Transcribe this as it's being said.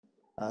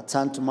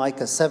Turn to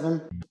Micah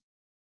 7.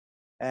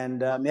 And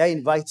may I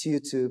invite you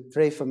to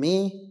pray for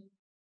me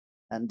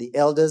and the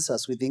elders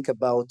as we think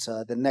about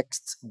the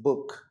next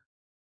book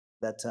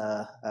that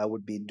I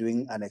would be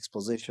doing an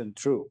exposition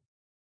through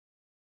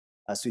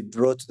as we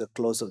draw to the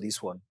close of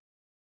this one.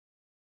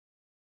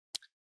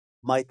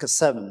 Micah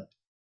 7.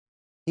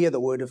 Hear the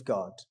word of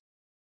God.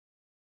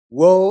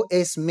 Woe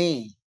is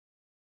me,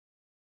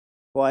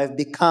 for I have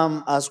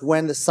become as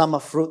when the summer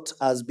fruit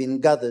has been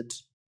gathered,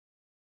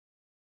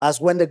 as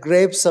when the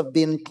grapes have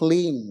been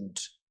cleaned.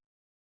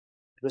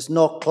 There is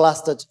no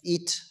cluster to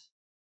eat,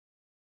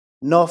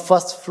 no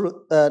first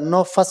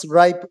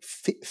ripe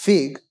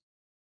fig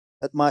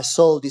that my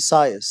soul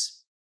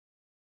desires.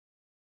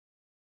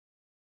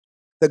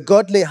 The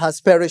godly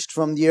has perished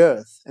from the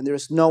earth, and there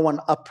is no one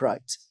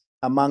upright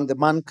among the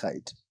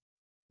mankind.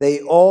 They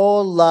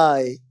all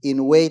lie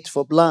in wait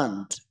for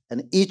blood,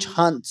 and each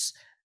hunts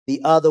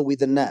the other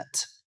with a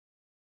net.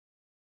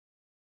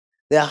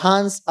 Their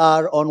hands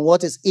are on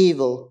what is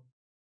evil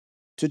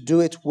to do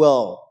it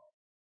well.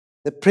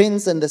 The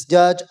prince and the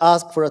judge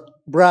ask for a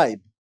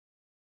bribe,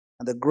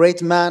 and the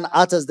great man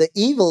utters the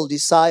evil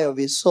desire of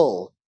his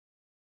soul.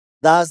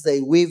 Thus they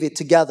weave it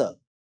together.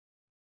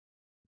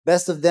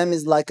 Best of them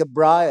is like a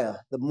brier,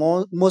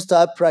 the most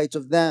upright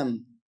of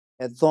them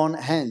a thorn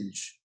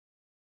hedge.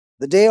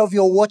 The day of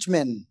your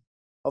watchmen,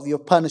 of your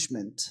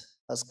punishment,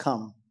 has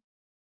come.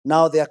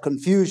 Now their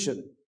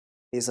confusion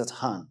is at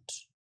hand.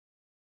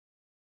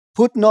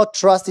 Put no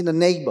trust in a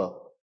neighbor.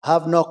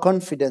 Have no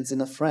confidence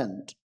in a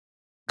friend.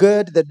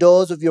 Gird the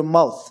doors of your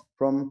mouth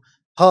from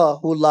her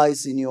who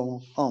lies in your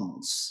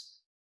arms.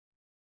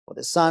 For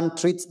the son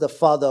treats the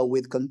father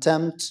with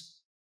contempt.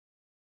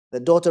 The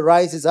daughter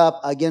rises up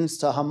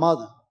against her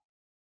mother.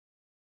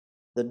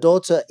 The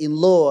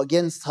daughter-in-law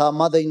against her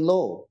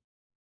mother-in-law.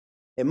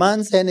 A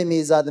man's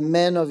enemies are the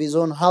men of his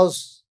own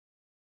house.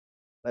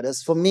 But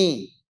as for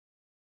me,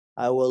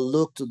 I will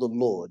look to the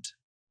Lord.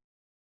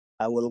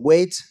 I will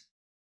wait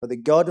for the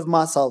God of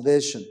my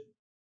salvation.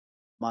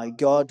 My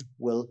God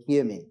will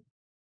hear me.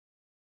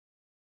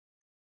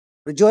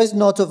 Rejoice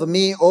not over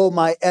me, O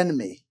my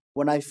enemy.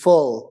 When I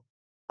fall,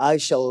 I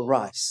shall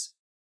rise.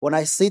 When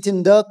I sit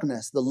in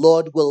darkness, the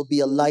Lord will be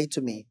a light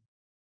to me.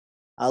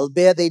 I'll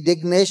bear the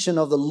indignation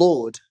of the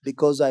Lord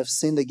because I have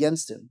sinned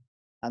against him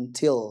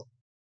until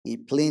he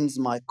pleads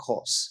my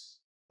cause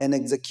and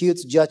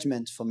executes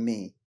judgment for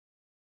me.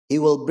 He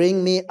will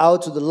bring me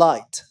out to the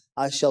light.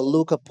 I shall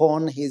look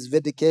upon his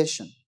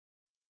vindication.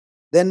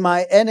 Then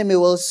my enemy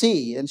will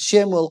see, and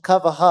shame will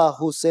cover her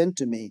who sent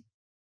to me.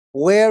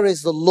 Where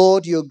is the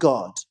Lord your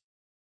God?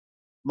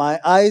 My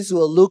eyes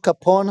will look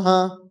upon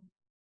her.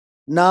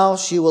 Now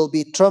she will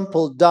be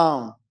trampled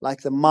down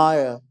like the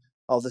mire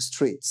of the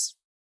streets.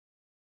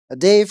 A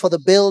day for the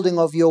building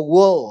of your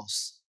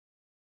walls.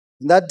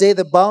 In that day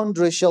the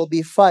boundary shall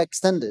be far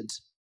extended.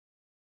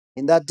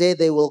 In that day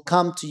they will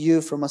come to you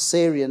from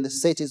Assyria and the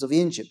cities of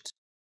Egypt,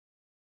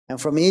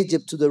 and from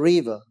Egypt to the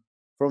river,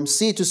 from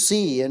sea to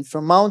sea, and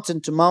from mountain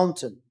to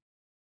mountain.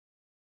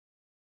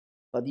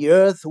 But the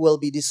earth will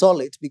be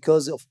desolate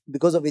because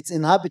of its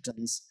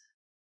inhabitants,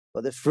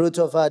 for the fruit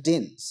of her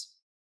dens.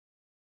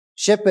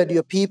 Shepherd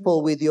your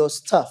people with your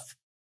staff,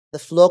 the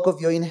flock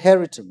of your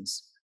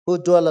inheritance, who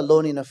dwell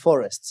alone in a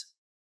forest,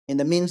 in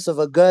the midst of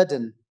a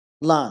garden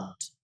land.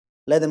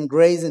 Let them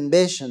graze in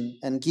Bashan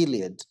and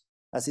Gilead,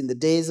 as in the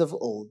days of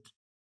old.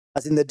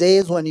 As in the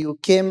days when you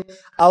came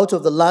out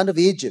of the land of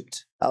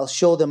Egypt, I'll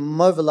show them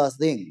marvelous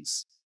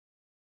things.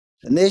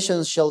 The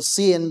nations shall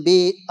see and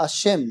be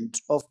ashamed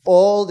of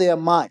all their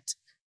might.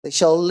 They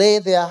shall lay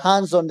their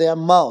hands on their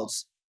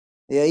mouths.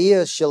 Their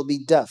ears shall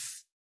be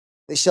deaf.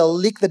 They shall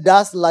lick the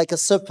dust like a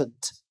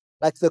serpent,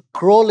 like the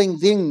crawling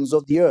things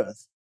of the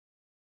earth.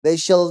 They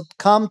shall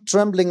come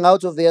trembling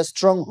out of their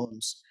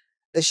strongholds.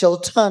 They shall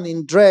turn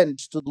in dread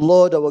to the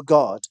Lord our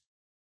God.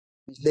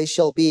 They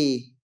shall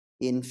be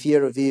in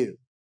fear of you.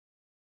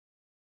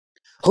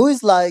 Who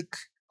is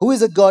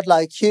a God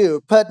like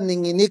you,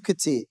 pardoning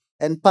iniquity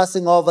and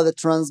passing over the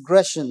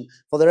transgression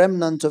for the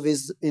remnant of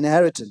his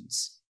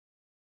inheritance?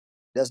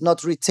 He does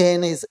not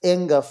retain his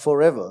anger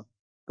forever,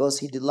 because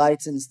he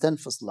delights in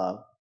steadfast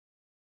love.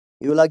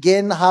 He will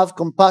again have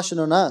compassion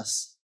on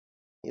us.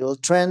 He will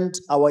tread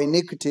our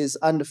iniquities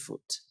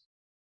underfoot.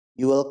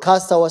 You will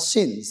cast our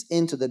sins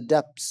into the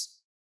depths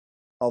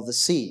of the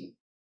sea.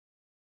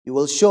 You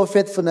will show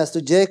faithfulness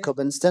to Jacob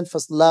and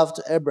steadfast love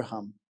to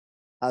Abraham,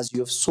 as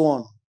you have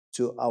sworn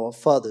to our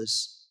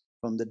fathers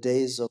from the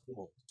days of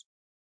old.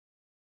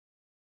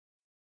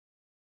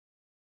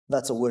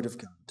 That's a word of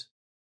God.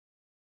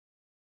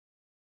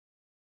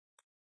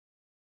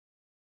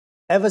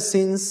 Ever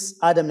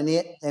since Adam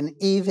and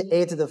Eve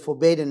ate the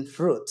forbidden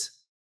fruit,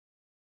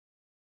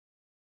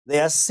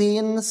 their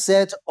sin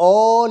set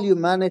all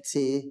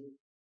humanity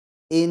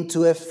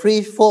into a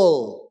free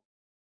fall,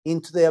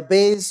 into the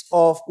abyss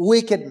of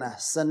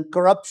wickedness and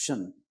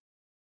corruption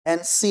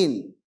and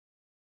sin.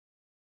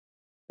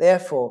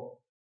 Therefore,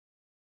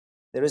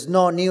 there is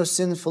no new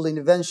sinful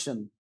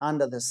invention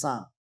under the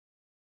sun.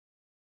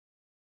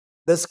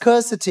 The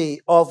scarcity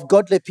of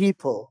godly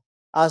people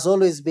has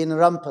always been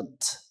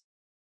rampant.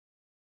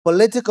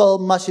 Political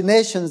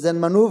machinations and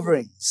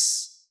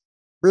maneuverings,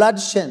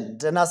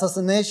 bloodshed and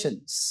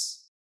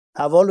assassinations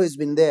have always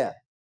been there.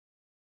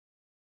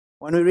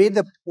 When we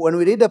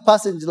read a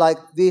passage like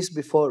this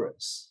before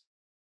us,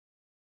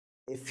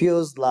 it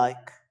feels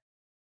like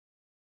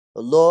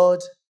the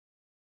Lord's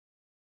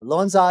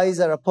eyes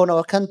are upon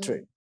our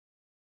country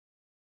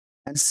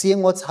and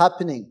seeing what's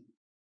happening.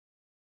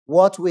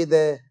 What with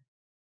the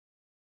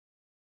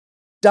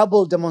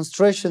double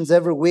demonstrations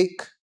every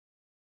week,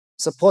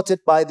 supported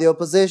by the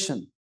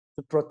opposition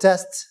to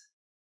protest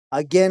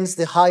against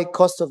the high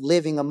cost of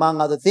living,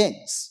 among other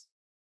things.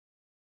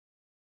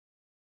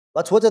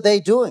 But what are they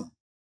doing?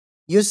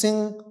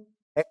 Using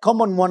a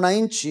common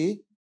mwananchi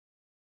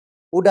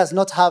who does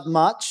not have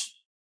much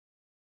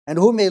and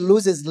who may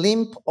lose his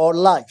limb or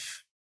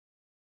life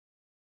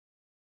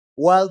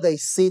while they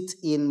sit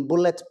in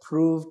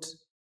bulletproof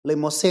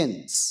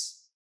limousines.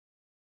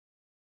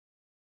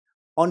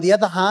 On the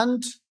other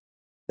hand,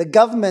 the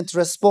government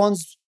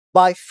responds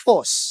by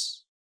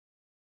force,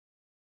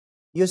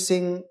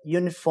 using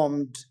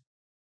uniformed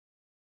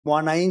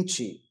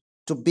mwananchi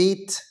to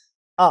beat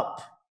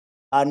up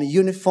an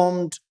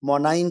uniformed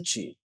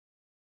mwananchi.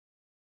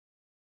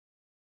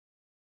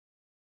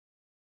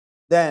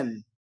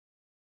 Then,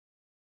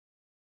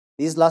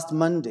 this last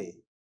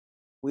Monday,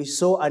 we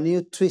saw a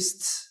new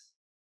twist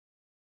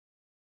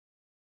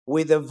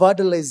with the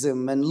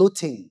vandalism and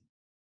looting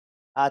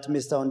at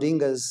Mr.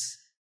 Ondinga's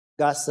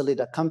gas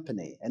cylinder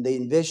company and the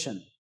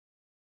invasion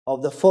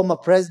of the former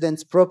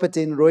president's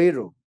property in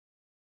Ruiru.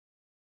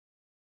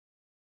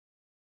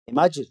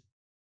 Imagine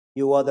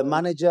you are the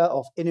manager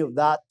of any of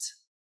that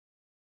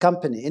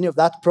company, any of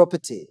that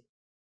property,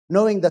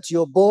 knowing that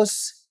your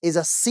boss is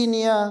a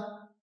senior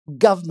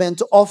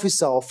government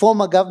officer or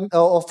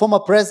former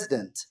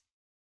president.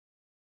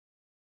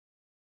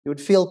 You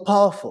would feel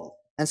powerful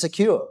and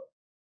secure.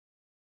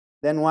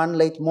 Then one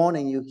late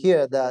morning you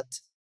hear that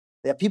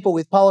there are people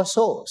with power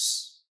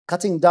saws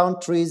cutting down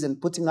trees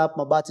and putting up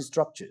mabati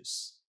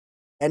structures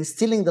and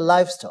stealing the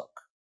livestock.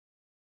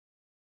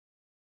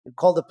 You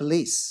call the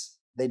police,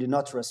 they do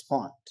not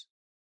respond.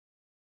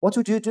 What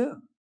would you do?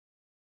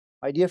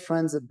 My dear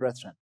friends and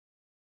brethren,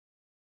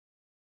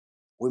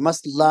 we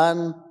must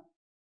learn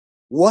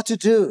what to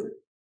do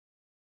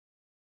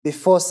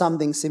before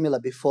something similar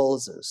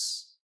befalls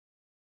us.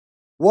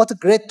 What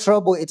great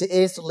trouble it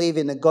is to live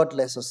in a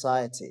godless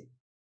society.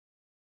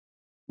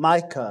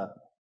 Micah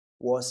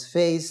was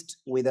faced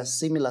with a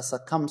similar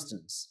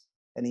circumstance,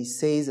 and he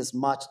says as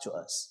much to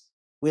us.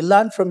 We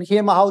learn from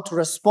him how to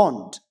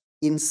respond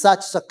in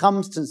such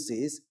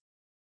circumstances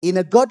in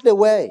a godly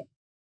way.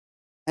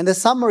 And the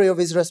summary of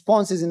his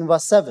response is in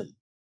verse 7.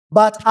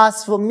 But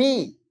as for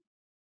me,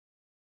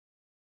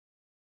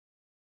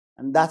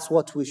 and that's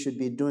what we should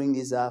be doing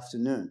this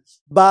afternoon.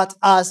 But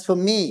as for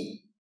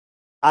me,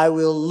 I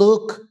will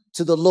look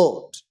to the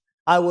Lord.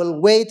 I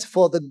will wait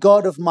for the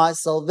God of my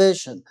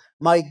salvation.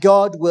 My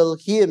God will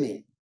hear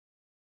me.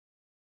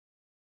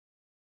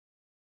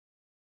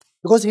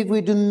 Because if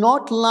we do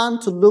not learn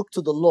to look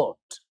to the Lord,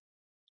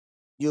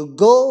 you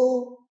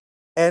go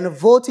and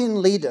vote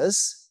in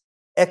leaders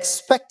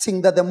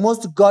expecting that the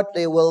most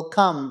godly will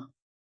come,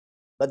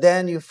 but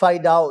then you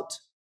find out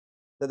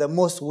that the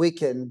most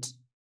wicked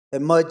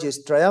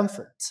emerges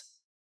triumphant.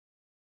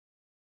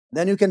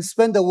 Then you can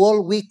spend the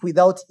whole week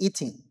without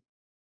eating,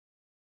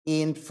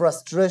 in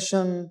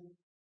frustration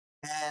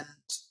and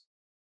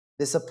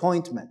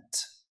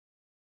disappointment.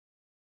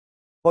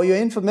 For your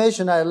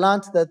information, I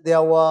learned that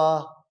there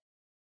were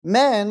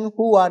men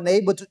who were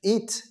unable to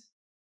eat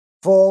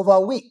for over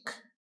a week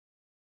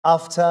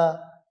after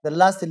the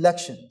last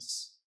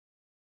elections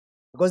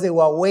because they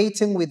were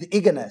waiting with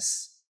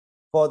eagerness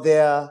for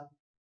their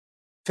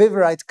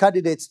favorite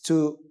candidates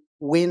to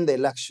win the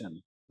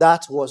election.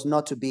 That was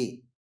not to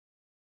be.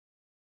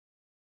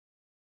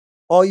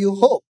 Or you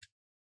hope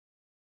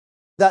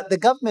that the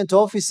government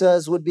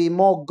officers would be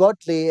more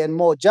godly and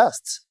more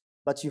just,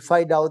 but you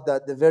find out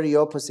that the very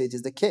opposite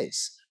is the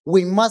case.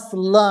 We must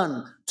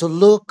learn to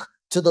look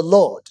to the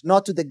Lord,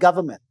 not to the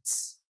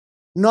governments,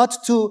 not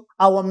to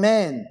our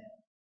men,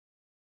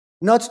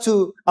 not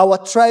to our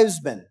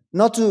tribesmen,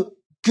 not to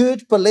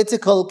good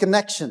political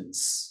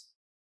connections,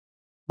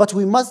 but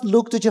we must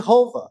look to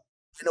Jehovah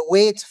and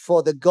wait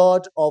for the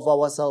God of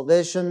our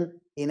salvation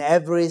in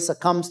every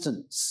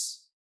circumstance.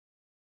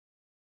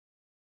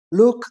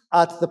 Look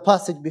at the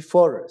passage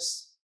before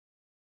us.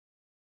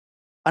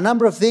 A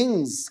number of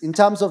things in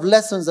terms of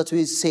lessons that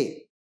we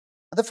see.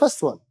 The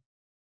first one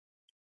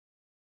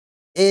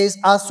is,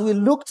 as we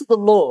look to the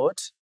Lord,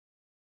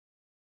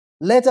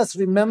 let us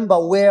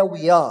remember where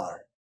we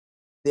are.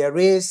 There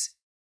is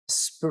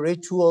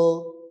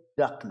spiritual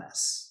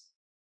darkness.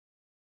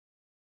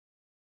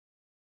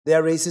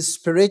 There is a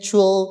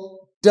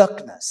spiritual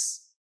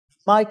darkness.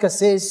 Micah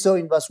says so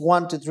in verse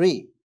 1 to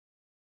 3.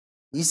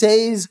 He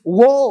says,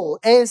 woe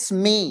is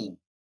me.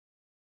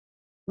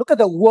 Look at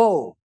the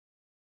woe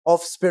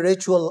of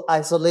spiritual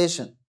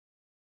isolation.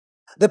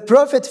 The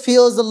prophet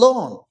feels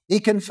alone. he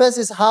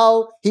confesses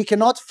how he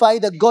cannot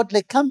fight a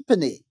godly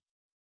company.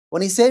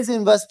 When he says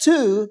in verse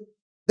 2,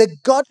 the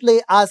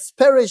godly are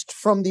perished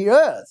from the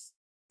earth,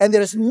 and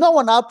there is no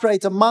one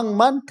upright among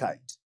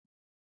mankind.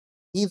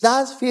 He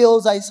thus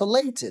feels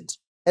isolated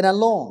and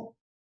alone.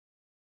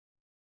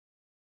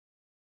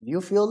 Do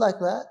you feel like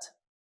that?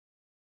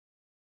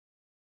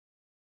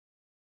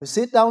 You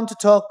sit down to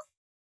talk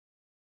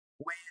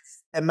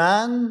with a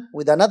man,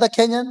 with another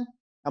Kenyan,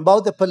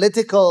 about the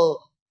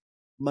political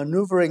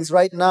maneuverings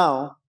right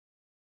now,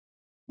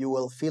 you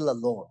will feel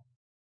alone.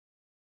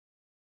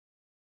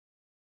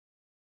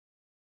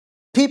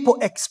 People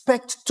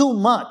expect too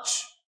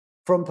much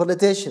from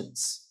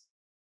politicians.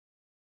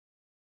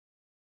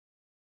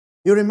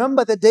 You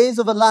remember the days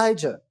of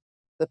Elijah,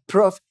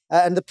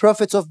 and the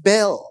prophets of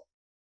Baal.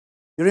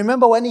 You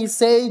remember when he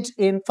said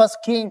in 1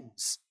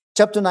 Kings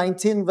chapter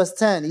 19, verse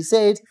 10, he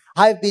said,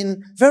 I've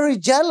been very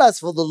jealous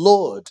for the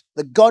Lord,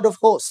 the God of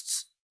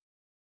hosts.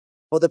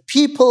 For the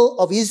people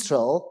of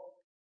Israel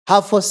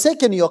have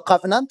forsaken your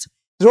covenant,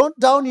 thrown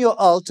down your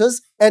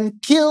altars,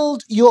 and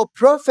killed your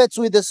prophets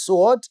with the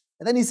sword.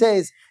 And then he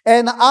says,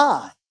 and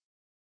I,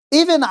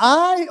 even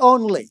I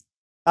only,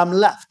 am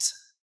left,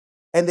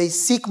 and they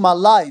seek my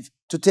life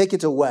to take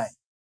it away.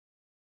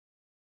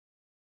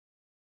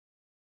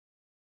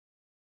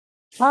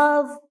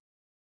 Have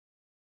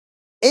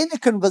any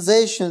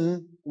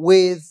conversation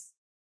with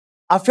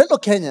a fellow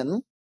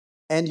Kenyan,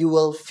 and you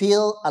will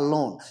feel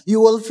alone. You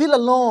will feel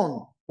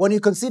alone when you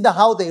consider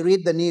how they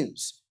read the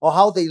news or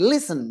how they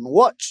listen and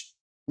watch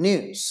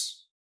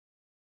news.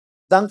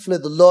 Thankfully,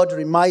 the Lord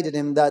reminded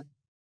him that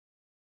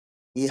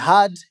he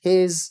had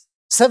his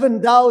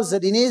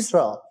 7,000 in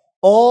Israel,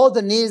 all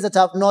the knees that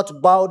have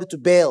not bowed to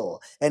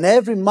Baal, and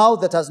every mouth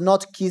that has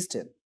not kissed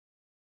him.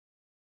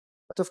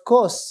 But of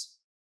course,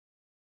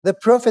 the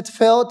prophet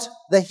felt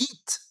the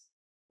heat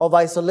of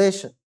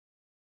isolation.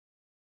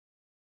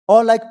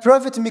 Or like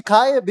Prophet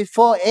Micah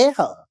before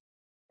Ahab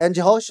and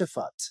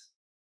Jehoshaphat,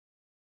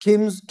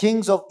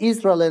 kings of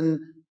Israel and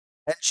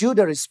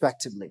Judah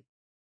respectively.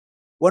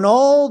 When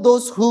all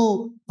those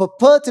who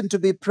purported to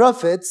be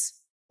prophets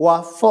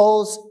were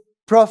false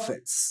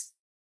prophets.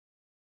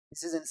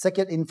 This is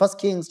in 1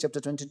 Kings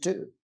chapter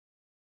 22.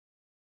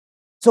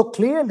 So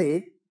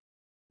clearly,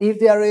 if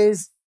there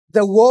is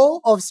the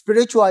war of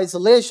spiritual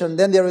isolation,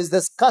 then there is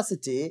the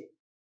scarcity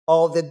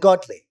of the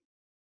godly.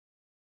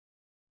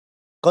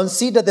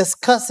 Consider the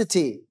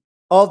scarcity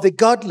of the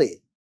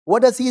godly.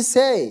 What does he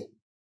say?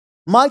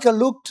 Micah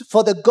looked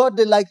for the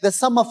godly like the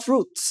summer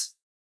fruits,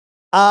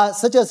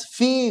 such as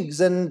figs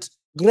and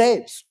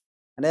grapes.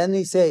 And then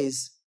he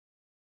says,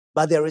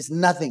 but there is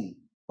nothing.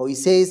 Or he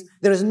says,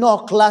 there is no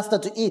cluster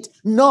to eat,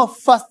 no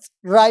first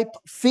ripe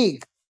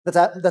fig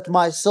that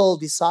my soul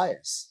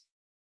desires.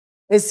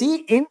 Is he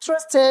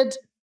interested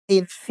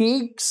in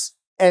figs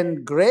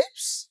and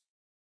grapes?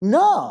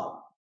 No.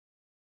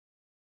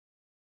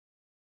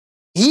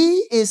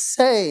 He is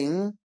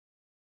saying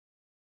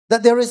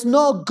that there is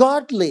no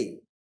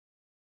godly.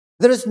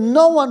 There is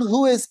no one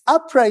who is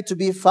upright to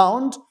be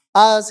found,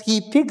 as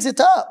he picks it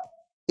up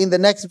in the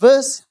next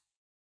verse,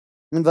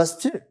 in verse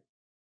 2.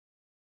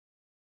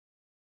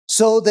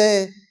 So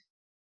the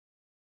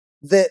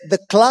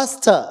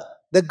cluster,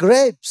 the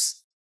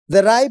grapes,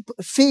 the ripe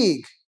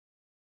fig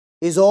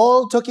is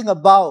all talking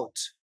about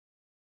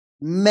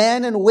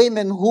men and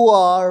women who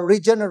are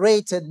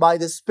regenerated by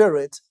the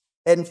Spirit,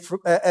 and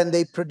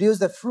they produce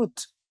the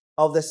fruit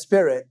of the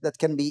Spirit that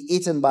can be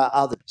eaten by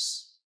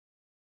others.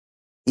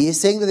 He is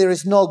saying that there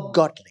is no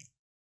godly.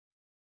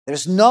 There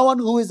is no one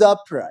who is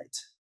upright.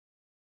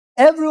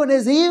 Everyone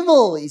is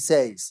evil, he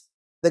says.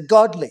 The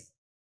godly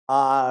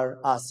are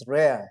as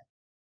rare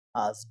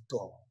as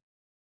gold.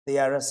 They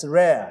are as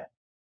rare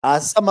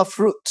as summer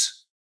fruit.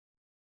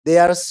 They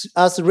are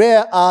as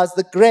rare as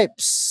the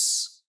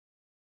grapes.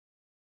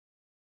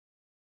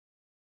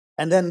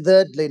 And then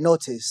thirdly,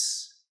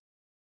 notice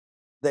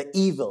the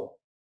evil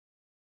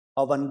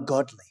of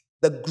ungodly,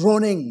 the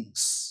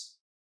groanings.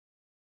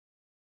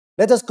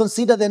 Let us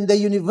consider then the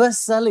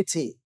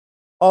universality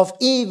of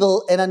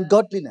evil and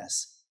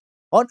ungodliness.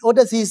 What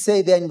does he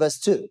say there in verse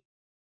 2?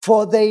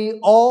 For they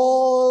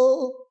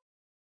all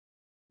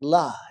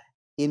lie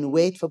in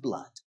wait for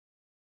blood,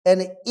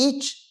 and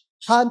each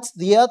hunt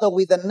the other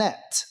with a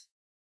net.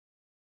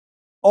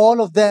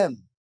 All of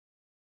them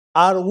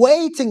are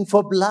waiting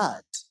for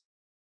blood.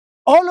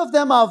 All of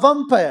them are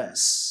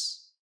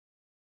vampires.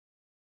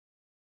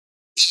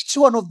 Each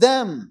one of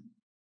them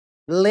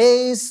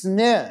lays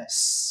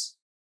snares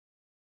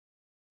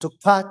to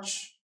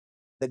catch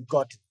the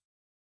godly.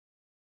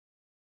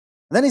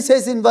 And then he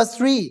says in verse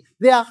 3,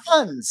 their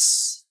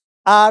hands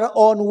are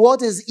on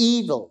what is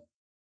evil,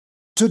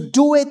 to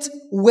do it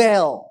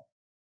well.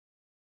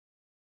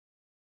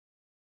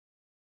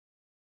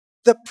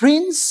 The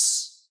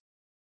prince,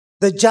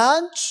 the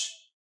judge,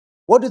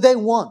 what do they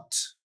want?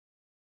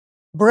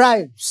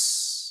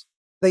 Bribes.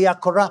 They are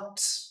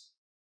corrupt.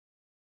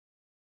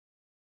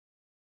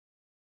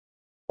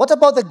 What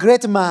about the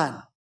great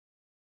man?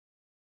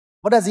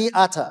 What does he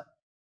utter?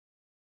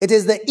 It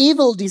is the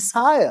evil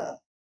desire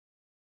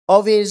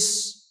of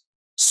his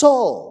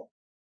soul.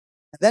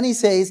 And then he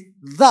says,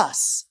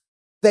 thus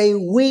they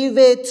weave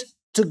it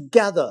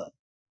together.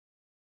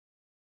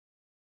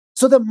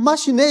 So the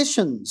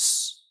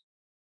machinations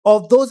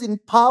of those in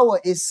power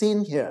is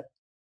seen here.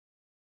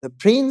 The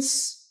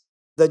prince,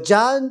 the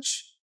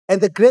judge,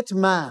 and the great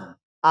man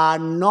are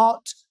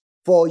not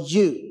for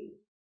you.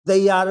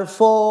 They are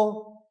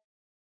for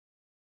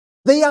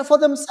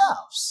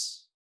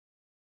themselves.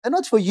 They're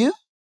not for you.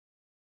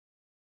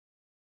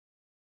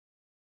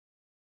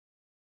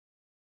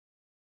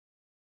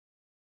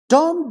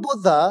 Don't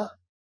bother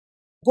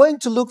going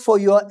to look for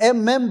your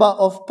member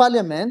of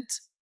parliament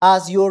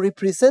as your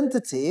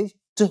representative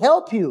to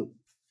help you.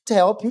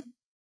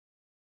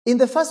 In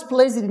the first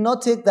place, he did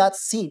not take that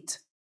seat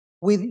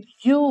with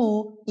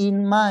you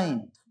in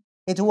mind.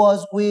 It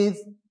was with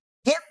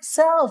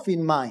himself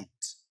in mind.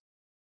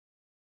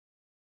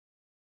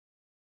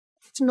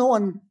 Let no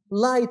one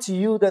lie to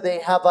you that they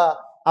have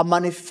a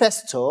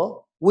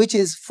manifesto which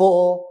is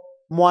for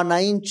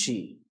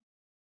mwananchi.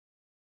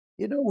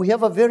 You know, we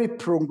have a very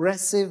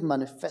progressive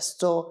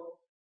manifesto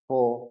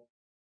for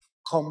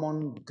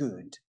common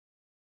good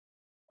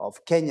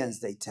of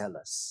Kenyans, they tell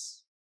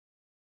us.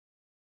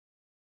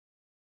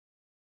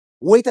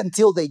 Wait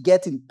until they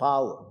get in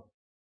power.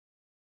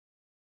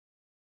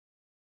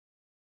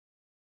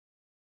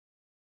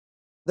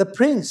 The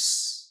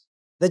prince,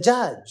 the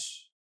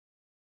judge,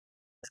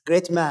 the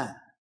great man.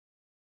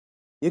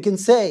 You can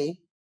say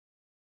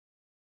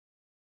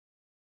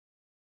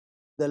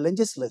the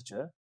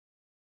legislature,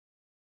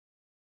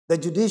 the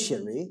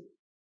judiciary,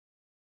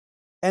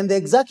 and the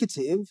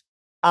executive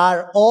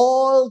are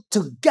all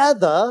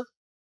together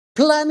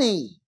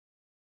planning.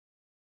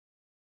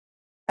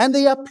 And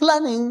they are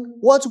planning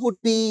what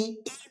would be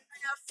in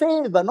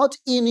their favor, not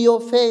in your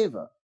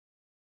favor.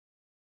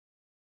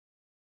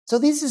 So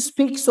this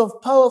speaks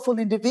of powerful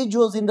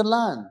individuals in the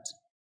land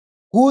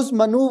whose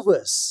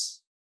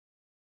maneuvers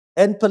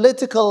and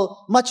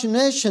political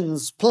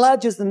machinations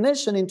plunges the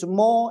nation into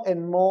more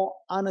and more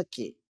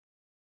anarchy.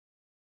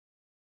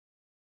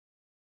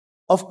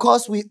 Of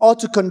course, we ought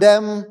to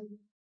condemn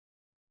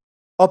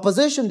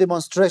opposition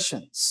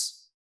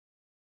demonstrations.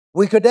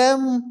 We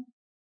condemn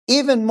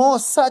even more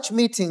such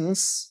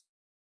meetings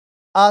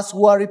as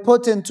were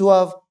reported to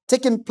have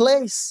taken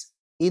place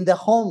in the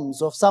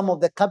homes of some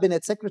of the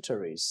cabinet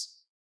secretaries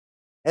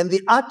and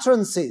the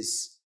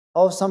utterances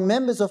of some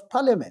members of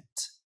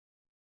parliament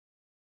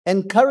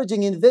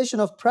encouraging invasion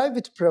of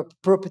private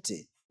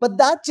property. But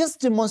that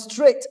just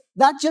illustrates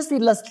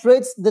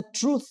the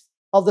truth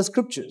of the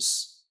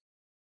scriptures.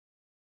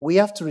 We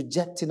have to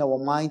reject in our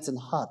minds and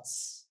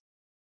hearts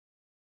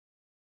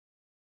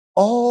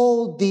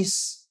all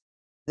these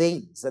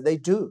things that they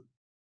do.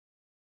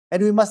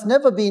 And we must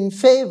never be in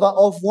favor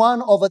of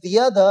one over the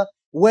other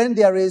when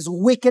there is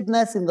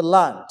wickedness in the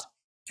land.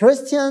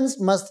 Christians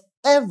must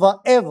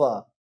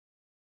ever,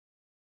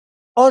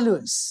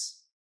 always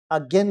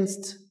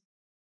against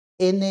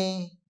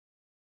any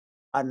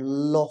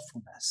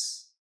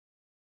unlawfulness,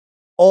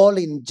 all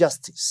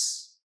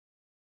injustice.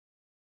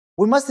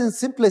 We mustn't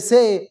simply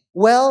say,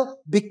 well,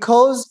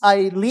 because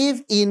I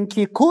live in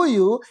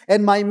Kikuyu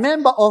and my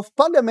member of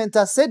parliament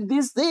has said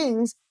these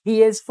things,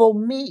 he is for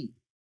me.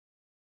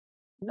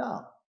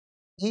 No,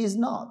 he is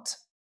not.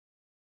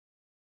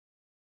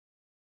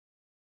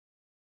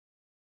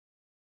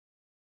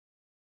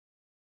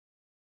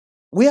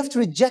 We have to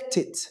reject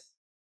it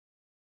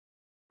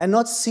and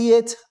not see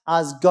it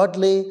as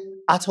godly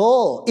at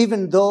all,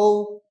 even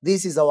though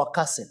this is our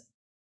cousin.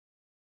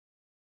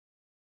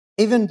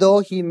 Even though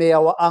he may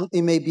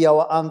be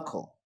our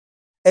uncle.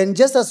 And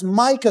just as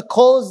Micah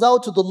calls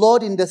out to the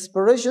Lord in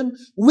desperation,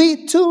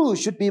 we too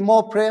should be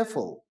more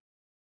prayerful.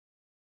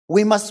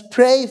 We must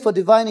pray for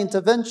divine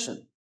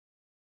intervention.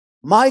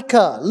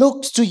 Micah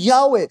looks to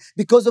Yahweh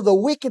because of the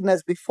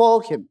wickedness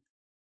before him.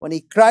 When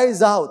he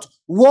cries out,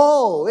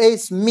 woe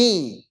is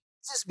me,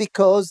 this is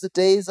because the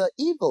days are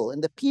evil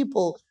and the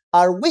people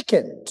are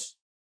wicked.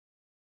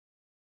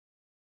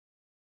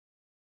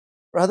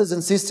 Brothers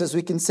and sisters,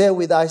 we can say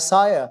with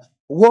Isaiah,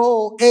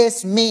 woe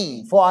is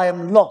me, for I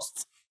am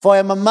lost. For I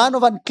am a man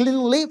of unclean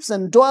lips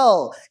and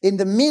dwell in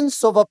the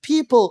midst of a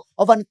people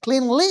of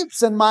unclean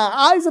lips, and my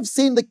eyes have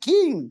seen the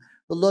King,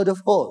 the Lord of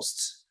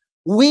hosts.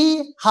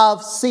 We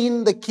have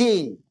seen the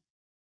King.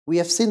 We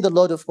have seen the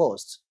Lord of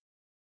hosts.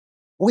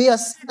 We are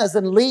sinners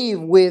and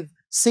live with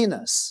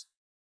sinners.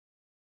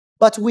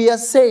 But we are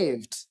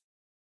saved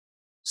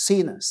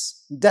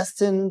sinners,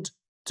 destined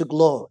to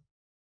glory.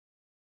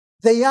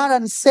 They are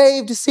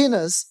unsaved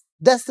sinners,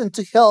 destined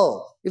to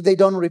hell if they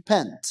don't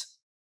repent.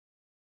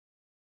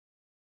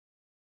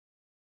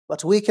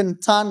 But we can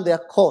turn their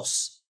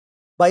course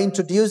by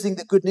introducing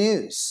the good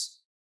news,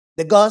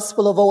 the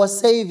gospel of our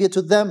Savior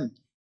to them,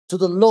 to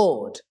the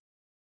Lord,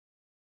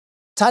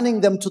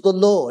 turning them to the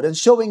Lord and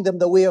showing them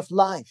the way of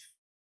life.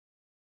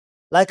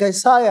 Like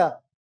Isaiah,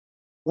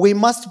 we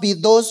must be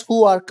those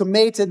who are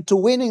committed to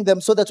winning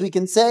them so that we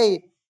can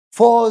say,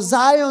 for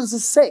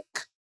Zion's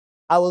sake,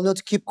 I will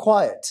not keep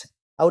quiet.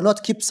 I will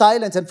not keep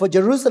silent. And for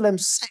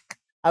Jerusalem's sake,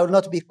 I will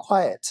not be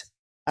quiet.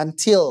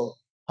 until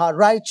her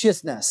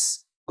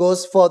righteousness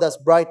goes forth as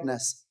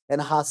brightness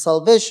and her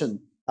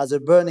salvation as a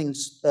burning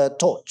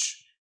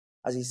torch,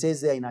 as he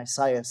says there in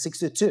Isaiah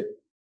 62.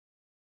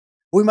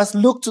 We must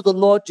look to the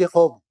Lord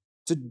Jehovah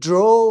to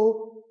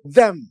draw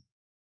them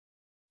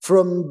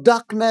from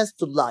darkness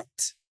to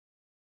light.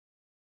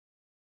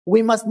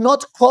 We must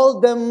not call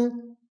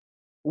them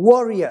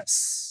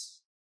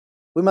warriors.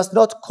 We must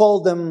not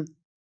call them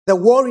the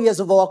warriors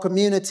of our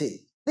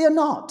community. They are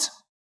not.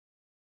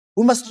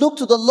 We must look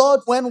to the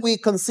Lord when we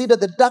consider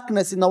the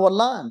darkness in our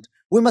land.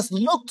 We must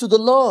look to the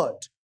Lord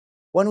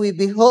when we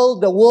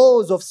behold the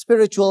woes of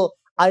spiritual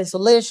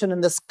isolation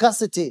and the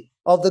scarcity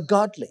of the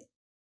godly.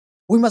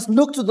 We must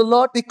look to the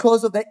Lord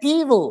because of the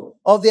evil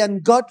of the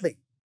ungodly.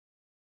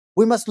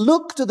 We must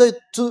look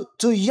to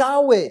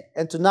Yahweh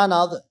and to none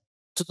other,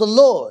 to the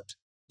Lord,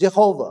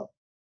 Jehovah,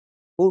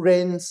 who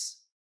reigns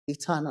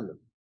eternally.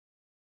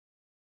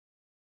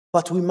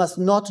 But we must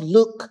not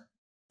look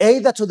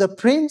either to the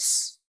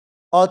prince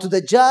or to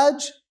the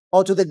judge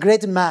or to the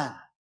great man.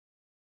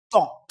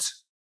 Don't.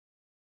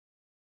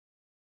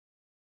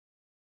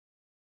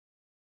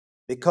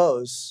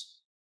 Because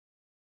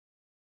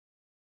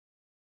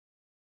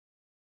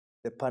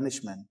their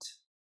punishment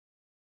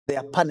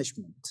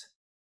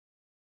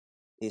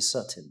is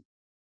certain.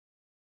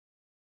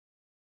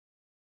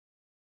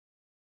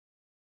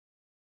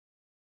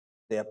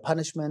 Their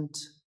punishment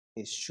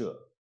is sure.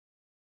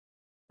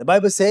 The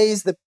Bible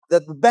says that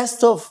the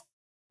best of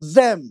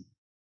them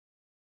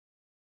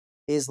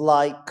is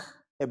like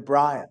a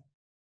brier.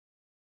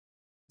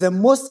 The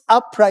most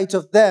upright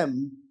of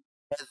them,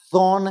 a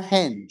thorn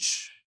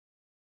hedge.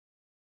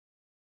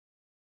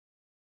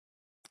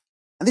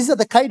 And these are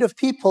the kind of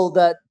people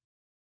that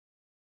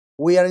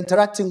we are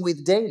interacting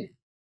with daily.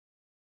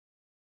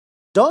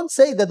 Don't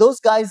say that those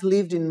guys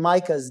lived in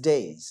Micah's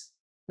days.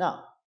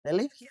 No, they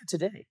live here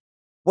today.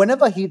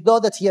 Whenever he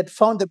thought that he had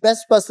found the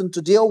best person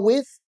to deal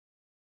with,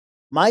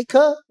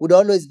 Micah would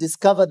always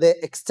discover the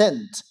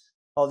extent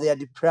of their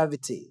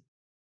depravity.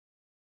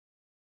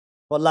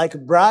 But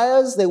like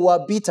briars, they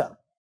were bitter.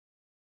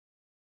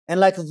 And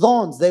like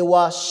thorns, they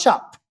were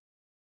sharp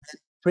and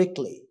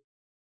prickly.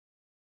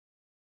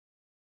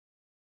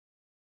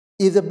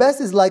 If the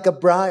best is like a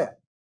briar,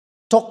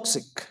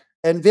 toxic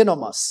and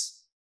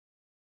venomous,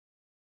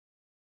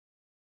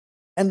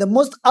 and the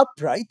most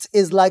upright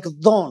is like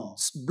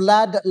thorns,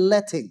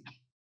 bloodletting.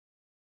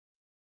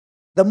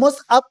 The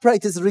most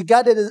upright is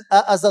regarded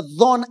as a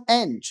thorn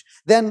edge.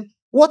 Then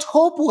what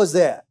hope was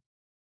there?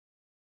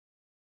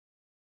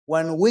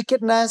 When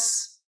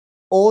wickedness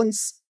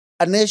owns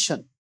a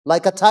nation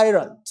like a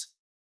tyrant,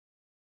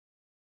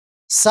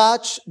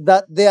 such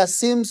that there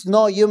seems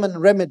no human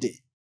remedy,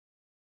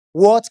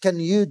 what can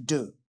you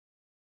do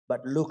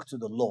but look to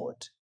the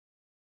Lord?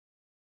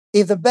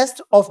 If the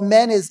best of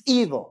men is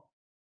evil,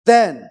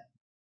 then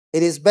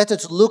it is better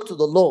to look to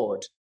the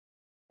Lord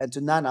and to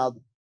none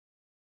other.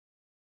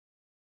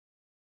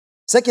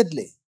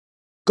 Secondly,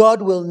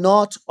 God will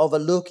not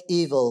overlook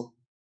evil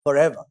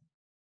forever.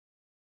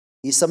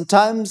 He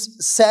sometimes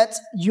sets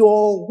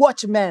your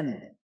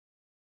watchmen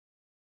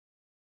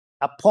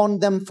upon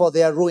them for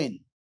their ruin.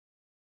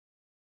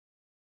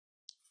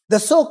 The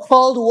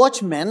so-called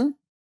watchmen,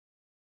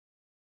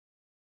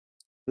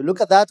 you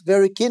look at that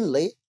very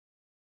keenly,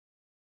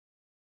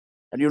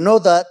 and you know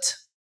that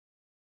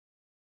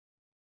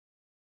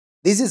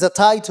this is a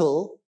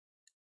title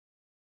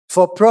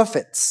for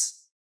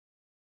prophets.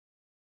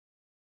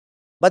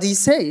 But he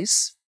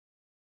says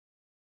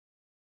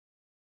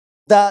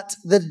that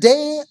the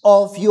day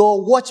of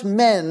your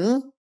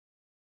watchmen,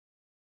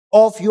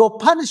 of your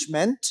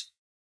punishment,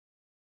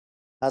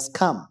 has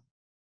come.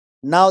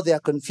 Now their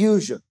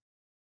confusion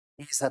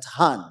is at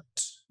hand.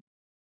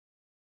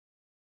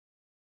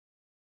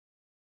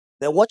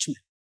 The watchmen.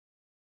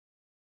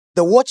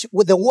 The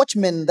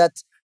watchmen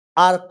that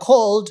are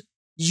called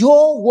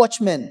your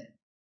watchmen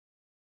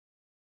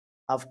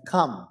have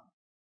come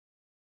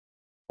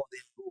for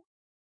their rule.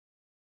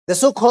 The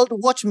so-called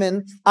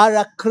watchmen are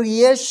a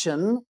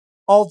creation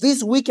of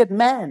this wicked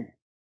man,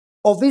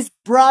 of these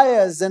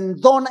briars and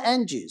thorn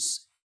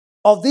edges,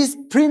 of these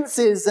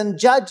princes and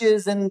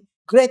judges and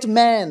great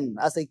men,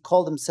 as they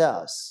call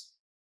themselves.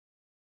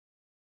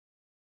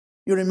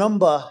 You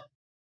remember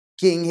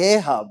King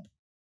Ahab,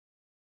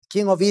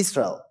 king of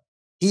Israel.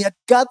 He had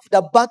gathered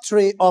a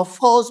battery of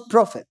false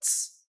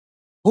prophets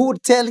who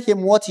would tell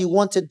him what he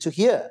wanted to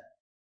hear.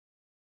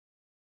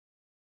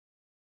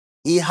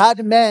 He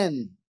had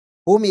men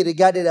whom he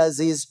regarded as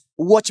his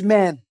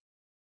watchmen,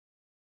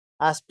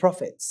 as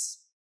prophets,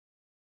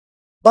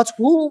 but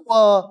who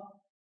were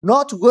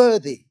not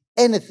worthy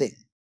anything,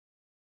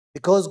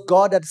 because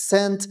God had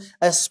sent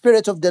a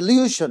spirit of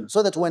delusion,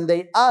 so that when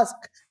they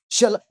asked,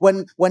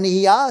 when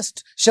he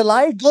asked, shall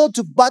I go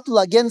to battle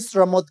against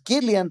Ramoth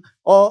Gilead,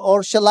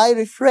 or shall I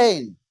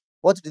refrain?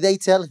 What did they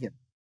tell him?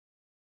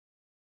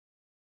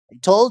 He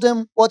told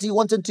him what he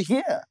wanted to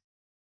hear,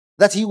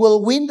 that he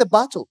will win the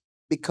battle,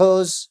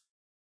 because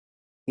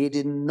he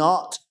did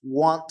not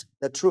want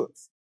the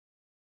truth.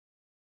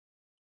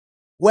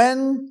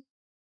 When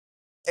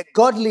A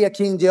godlier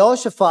King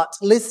Jehoshaphat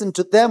listened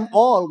to them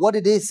all. What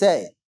did he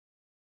say?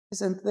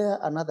 Isn't there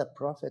another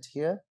prophet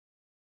here?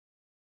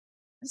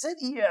 He said,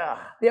 yeah,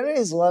 there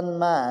is one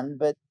man,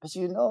 but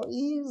you know,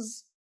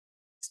 he's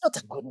not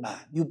a good man.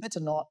 You better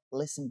not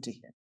listen to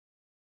him.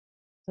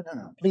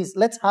 No, please,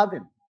 let's have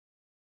him.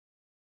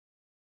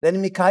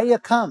 Then Micaiah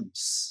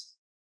comes.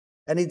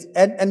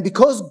 And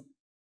because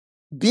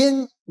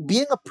being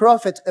a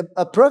prophet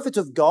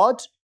of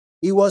God,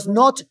 he was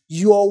not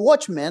your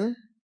watchman.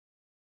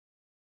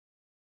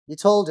 He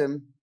told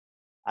him,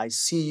 I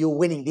see you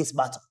winning this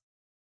battle.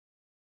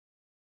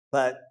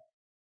 But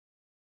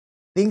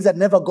things had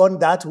never gone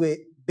that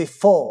way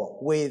before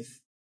with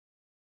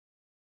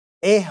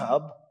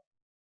Ahab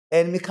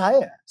and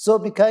Micaiah.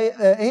 So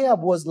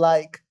Ahab was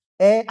like,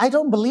 I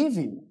don't believe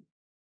you.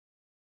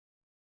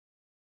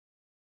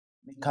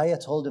 Micaiah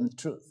told him the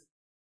truth.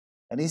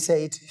 And he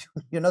said,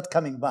 you're not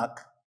coming back.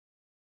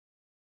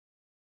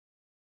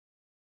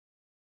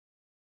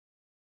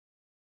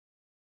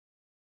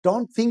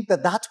 Don't think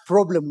that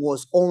problem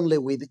was only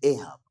with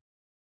Ahab.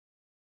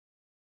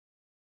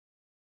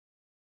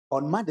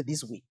 On Monday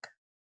this week,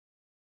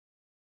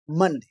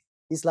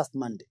 this last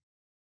Monday,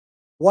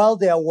 while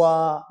there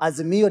were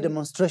Azimio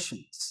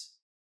demonstrations,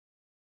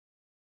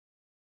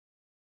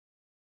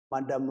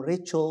 Madam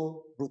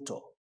Rachel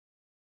Ruto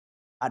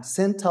had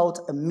sent out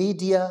a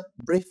media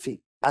briefing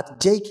at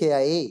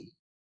JKIA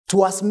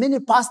to as many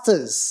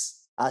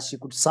pastors as she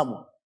could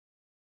summon,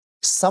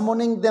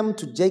 summoning them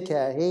to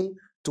JKIA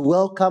to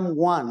welcome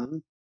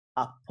one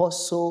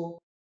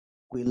Apostle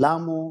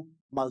Guillermo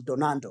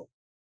Maldonado,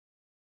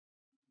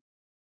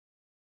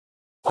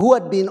 who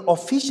had been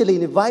officially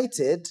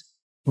invited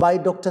by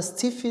Dr.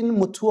 Stephen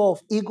Mutua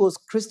of Eagles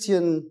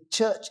Christian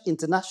Church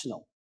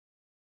International.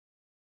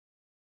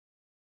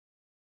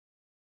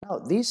 Now,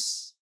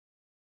 this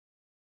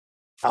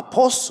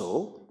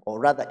apostle, or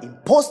rather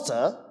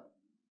imposter,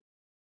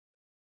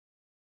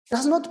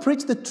 does not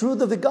preach the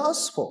truth of the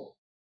gospel.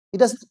 He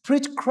doesn't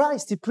preach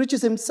Christ. He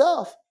preaches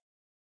himself.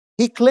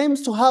 He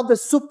claims to have the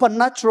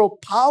supernatural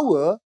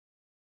power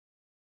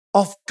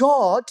of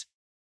God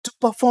to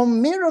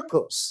perform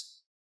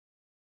miracles,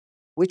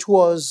 which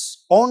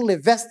was only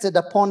vested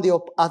upon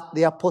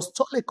the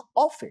apostolic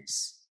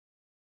office.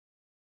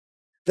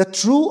 The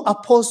true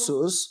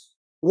apostles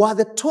were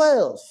the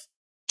 12,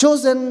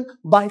 chosen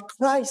by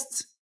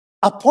Christ,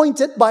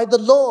 appointed by the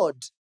Lord.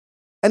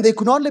 And they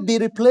could only be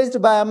replaced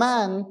by a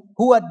man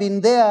who had been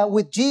there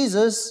with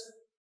Jesus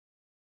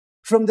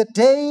from the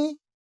day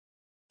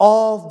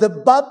of the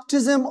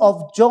baptism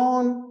of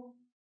John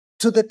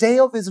to the day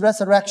of his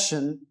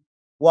resurrection,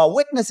 were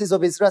witnesses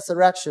of his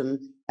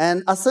resurrection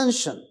and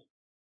ascension.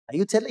 Are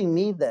you telling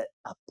me that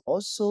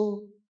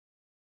Apostle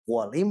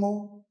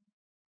Guillermo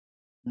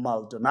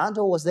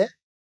Maldonado was there?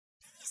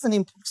 He's an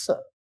imposter.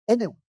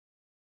 Anyway,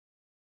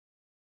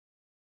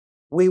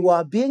 we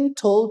were being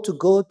told to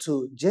go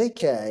to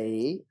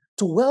JK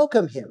to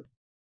welcome him.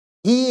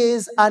 He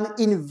is an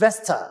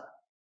investor.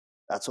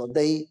 That's what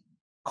they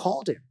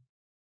called him.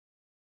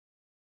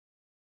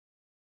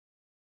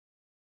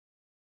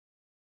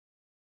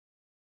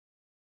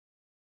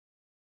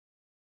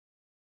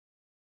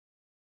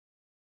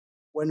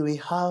 When we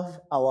have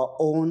our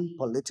own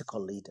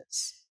political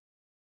leaders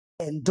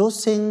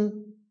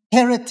endorsing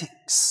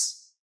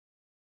heretics,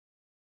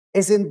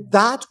 isn't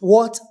that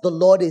what the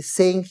Lord is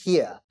saying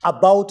here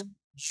about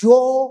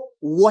your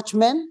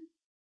watchmen?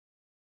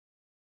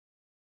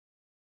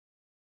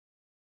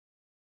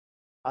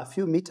 A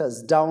few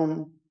meters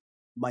down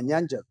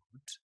Manyanja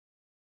Road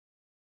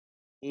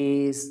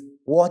is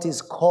what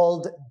is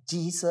called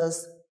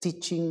Jesus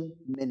Teaching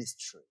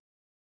Ministry,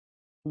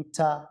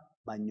 Peter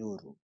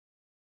Manyuru.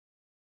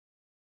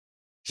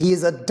 He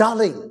is a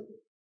darling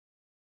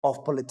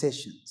of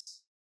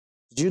politicians.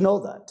 Did you know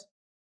that?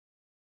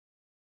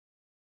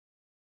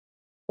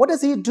 What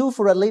does he do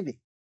for a living?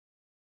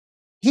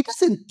 He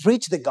doesn't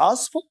preach the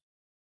gospel.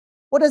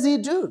 What does he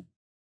do?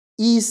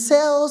 He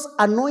sells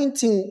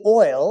anointing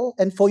oil,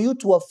 and for you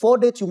to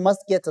afford it, you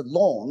must get a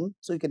loan.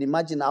 So you can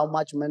imagine how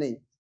much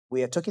money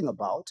we are talking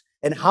about,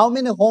 and how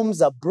many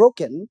homes are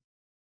broken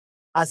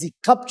as he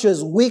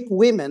captures weak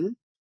women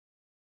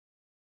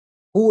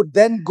who would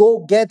then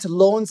go get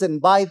loans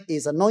and buy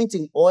his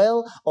anointing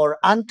oil or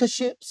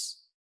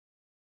handkerchiefs.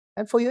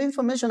 And for your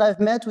information, I've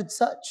met with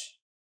such.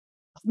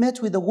 I've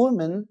met with a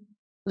woman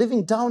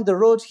living down the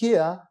road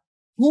here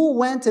who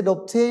went and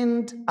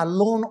obtained a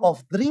loan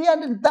of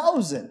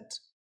 300,000,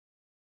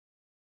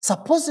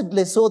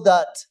 supposedly so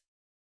that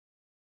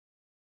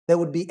they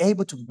would be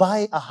able to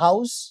buy a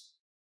house,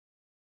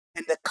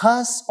 and the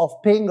curse of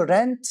paying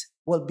rent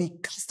will be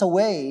cast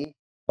away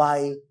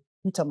by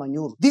Peter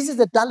Manyuru. This is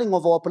the darling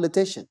of our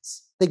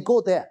politicians. They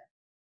go there.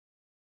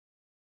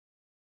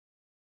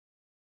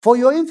 For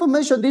your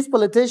information, these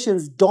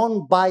politicians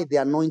don't buy the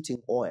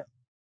anointing oil.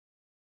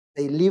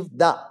 They leave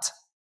that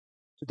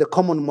to the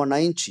common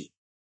mwananchi.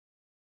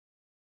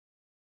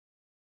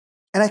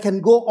 And I can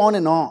go on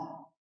and on.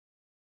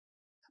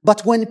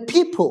 But when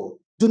people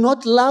do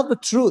not love the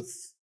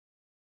truth,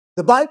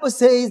 The Bible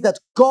says that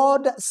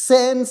God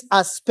sends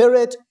a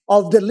spirit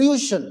of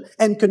delusion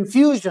and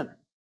confusion,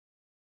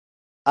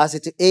 as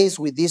it is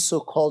with these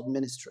so-called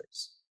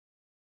ministries.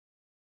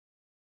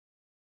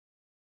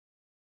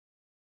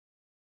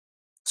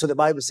 So the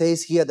Bible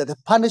says here that the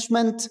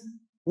punishment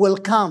will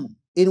come.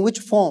 In which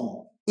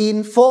form?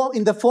 In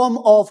the form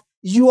of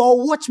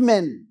your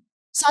watchmen,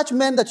 such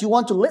men that you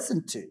want to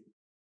listen to,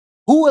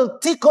 who will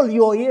tickle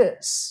your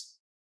ears.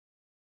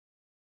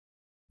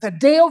 The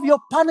day of your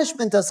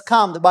punishment has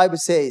come, the Bible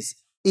says,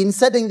 in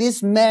setting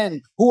these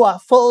men who are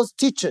false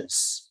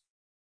teachers.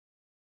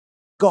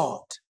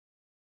 God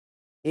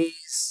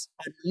is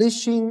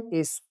unleashing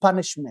his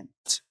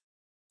punishment,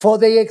 for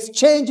they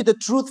exchange the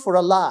truth for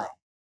a lie.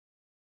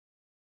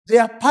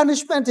 Their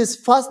punishment is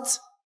first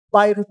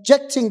by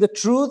rejecting the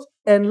truth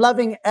and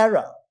loving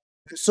error.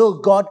 So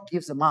God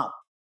gives them up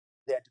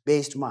their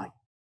debased mind.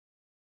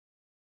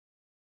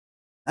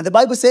 And the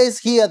Bible says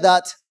here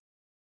that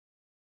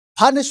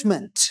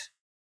punishment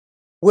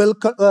will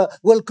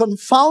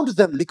confound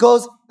them,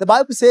 because the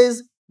Bible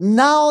says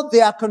now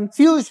their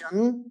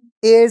confusion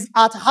is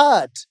at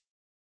hand.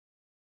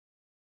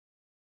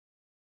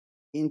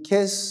 In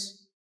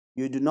case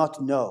you do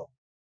not know,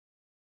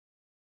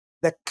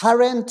 the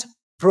current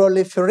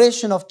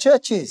proliferation of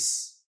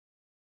churches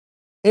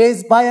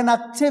is by an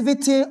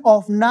activity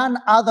of none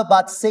other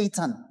but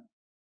Satan.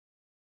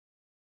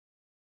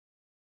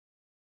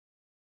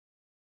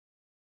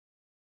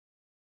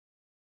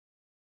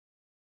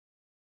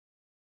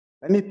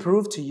 Let me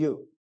prove to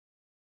you.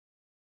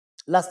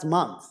 Last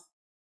month,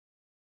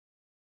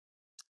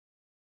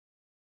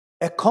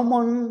 a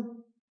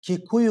common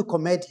Kikuyu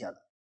comedian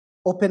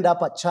opened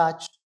up a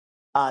church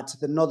at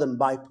the Northern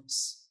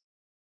Bypass.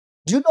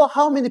 Do you know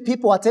how many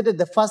people attended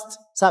the first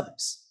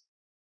service?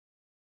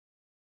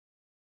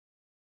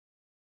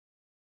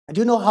 And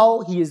do you know how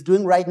he is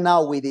doing right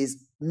now with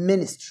his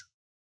ministry?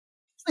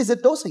 He's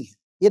endorsing him.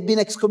 He had been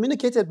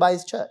excommunicated by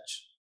his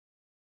church.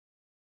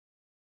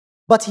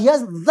 But he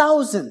has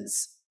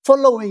thousands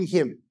following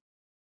him.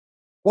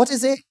 What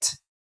is it?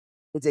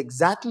 It's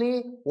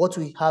exactly what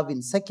we have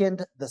in 2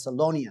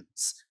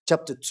 Thessalonians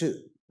chapter 2,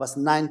 verse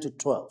 9 to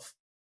 12.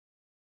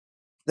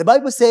 The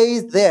Bible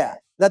says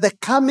there that the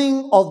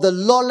coming of the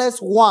lawless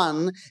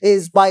one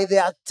is by the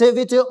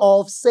activity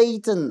of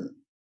Satan,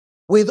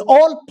 with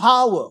all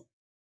power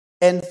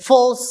and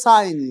false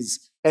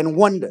signs and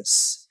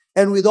wonders,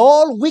 and with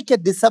all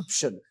wicked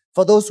deception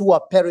for those who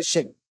are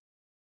perishing.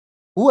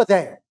 Who are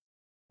they?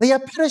 They are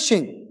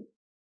perishing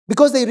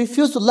because they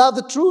refuse to love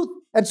the truth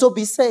and so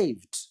be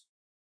saved.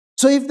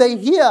 So if they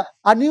hear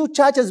a new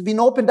church has been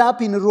opened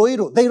up in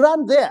Ruiru, they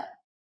run there.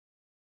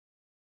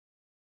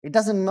 It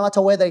doesn't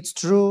matter whether it's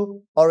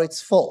true or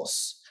it's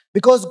false,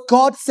 because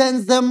God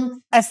sends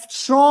them a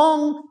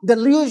strong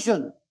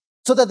delusion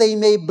so that they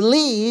may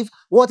believe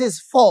what is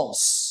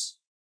false,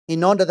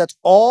 in order that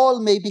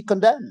all may be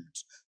condemned,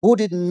 who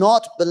did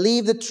not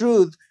believe the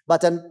truth,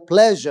 but had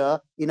pleasure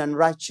in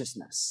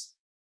unrighteousness.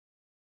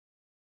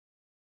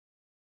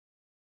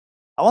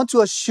 I want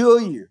to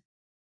assure you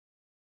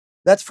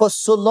that for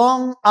so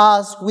long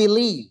as we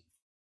live,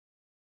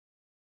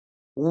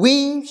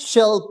 we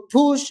shall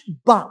push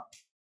back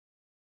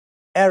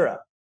error,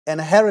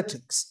 and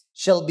heretics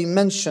shall be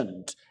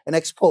mentioned and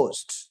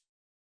exposed.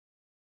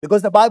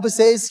 Because the Bible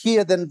says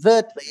here, then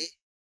thirdly,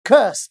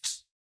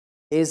 cursed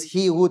is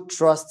he who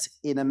trusts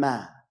in a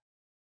man.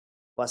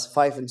 Verse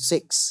 5 and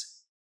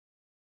 6.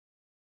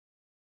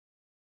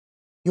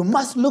 You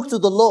must look to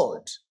the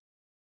Lord.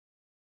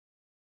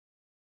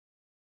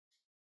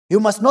 You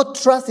must not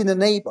trust in a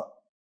neighbor.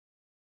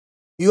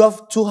 You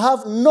have to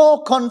have no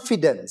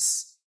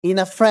confidence in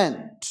a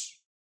friend,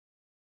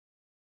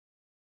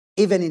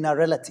 even in a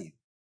relative.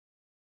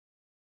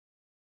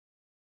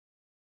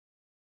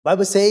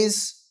 Bible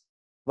says,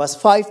 verse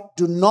 5,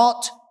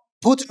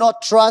 put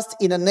not trust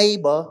in a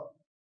neighbor,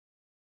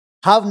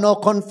 have no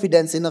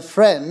confidence in a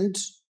friend,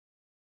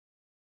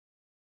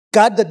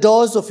 guard the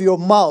doors of your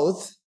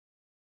mouth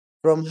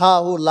from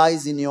her who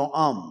lies in your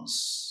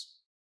arms.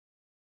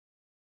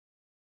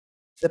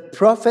 The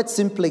prophet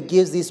simply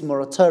gives this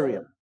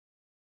moratorium.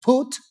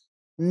 Put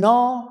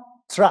no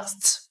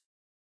trust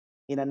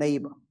in a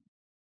neighbor.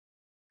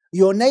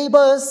 Your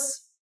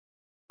neighbors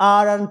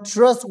are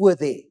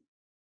untrustworthy,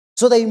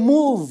 so they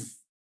move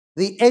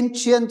the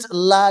ancient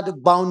land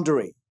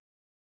boundary.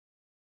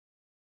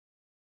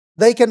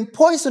 They can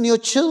poison your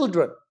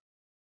children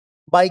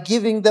by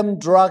giving them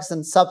drugs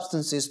and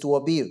substances to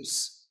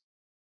abuse,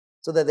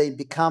 so that they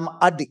become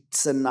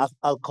addicts and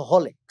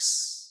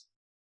alcoholics.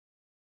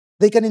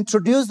 They can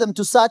introduce them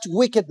to such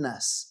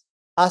wickedness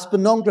as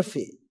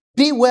pornography.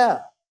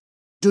 Beware.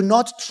 Do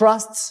not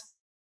trust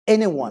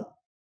anyone.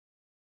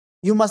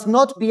 You must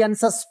not be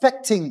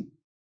unsuspecting.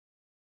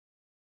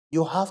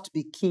 You have to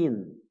be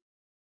keen.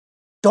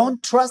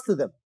 Don't trust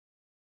them.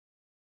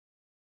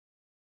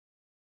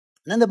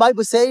 And then the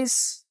Bible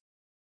says,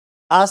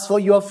 as for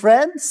your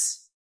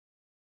friends,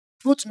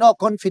 put no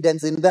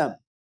confidence in them.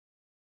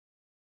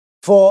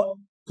 For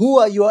who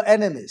are your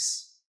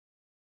enemies?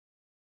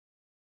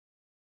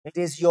 It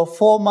is your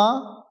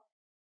former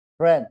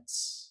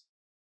friends.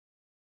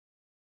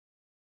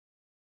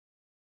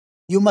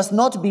 You must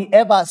not be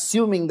ever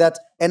assuming that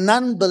an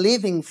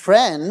unbelieving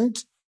friend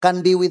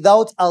can be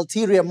without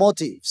ulterior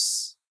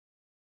motives.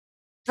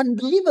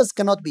 Unbelievers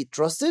cannot be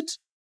trusted,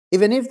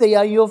 even if they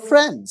are your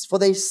friends, for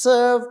they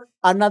serve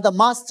another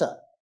master.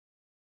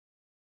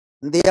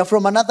 They are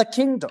from another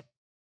kingdom,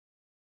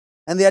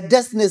 and their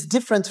destiny is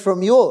different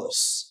from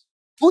yours.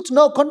 Put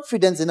no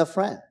confidence in a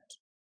friend.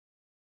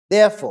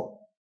 Therefore,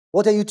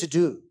 what are you to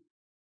do?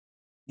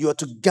 You are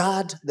to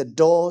guard the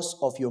doors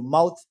of your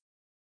mouth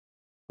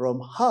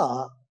from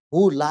her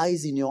who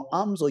lies in your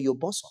arms or your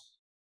bosom.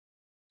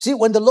 See,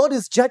 when the Lord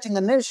is judging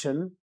a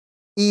nation,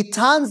 he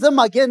turns them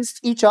against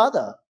each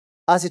other,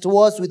 as it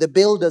was with the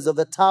builders of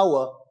the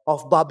Tower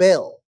of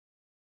Babel.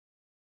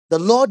 The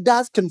Lord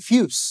does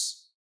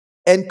confuse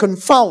and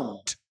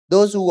confound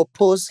those who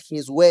oppose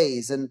his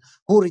ways and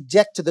who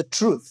reject the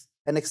truth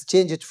and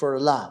exchange it for a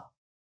lie.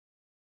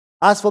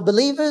 As for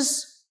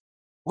believers,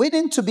 we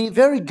need to be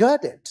very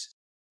guarded,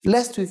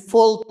 lest we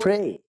fall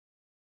prey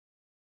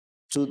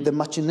to the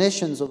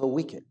machinations of the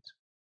wicked.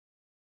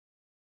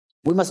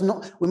 We must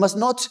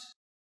not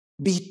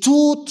be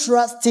too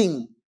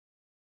trusting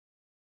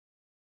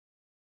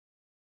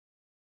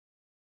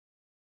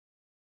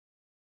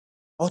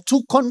or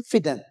too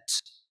confident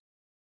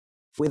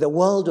with the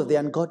world of the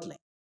ungodly.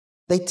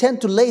 They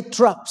tend to lay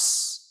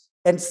traps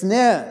and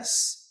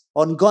snares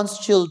on God's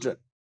children.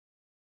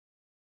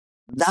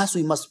 Thus,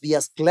 we must be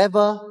as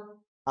clever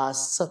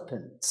as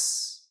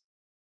serpents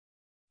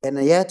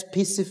and yet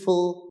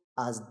peaceful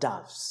as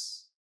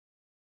doves.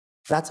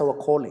 That's our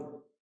calling.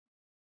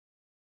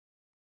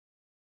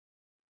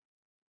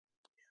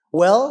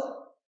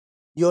 Well,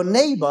 your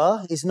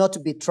neighbor is not to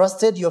be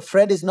trusted. Your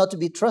friend is not to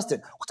be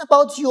trusted. What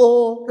about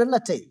your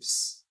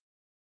relatives?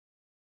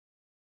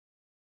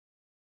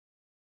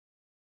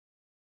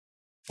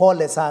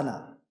 Pole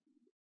sana.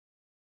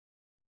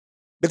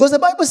 Because the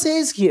Bible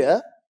says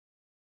here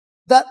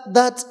that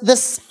the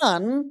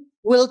son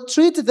will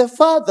treat the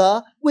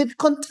father with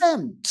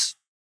contempt.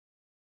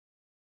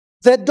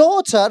 The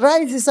daughter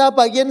rises up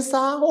against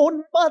her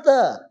own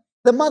mother,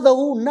 the mother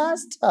who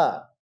nursed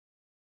her.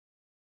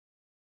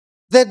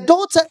 The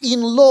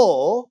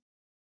daughter-in-law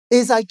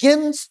is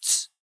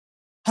against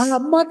her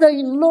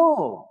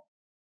mother-in-law.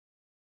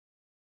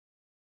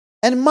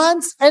 And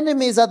man's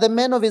enemies are the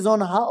men of his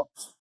own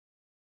house.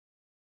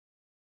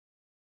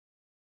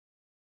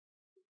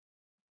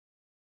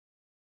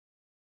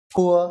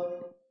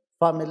 Poor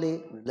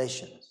family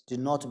relations do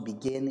not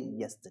begin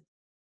yesterday.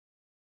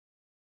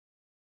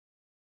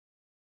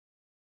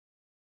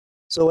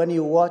 So when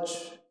you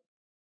watch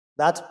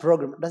that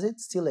program, does it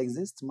still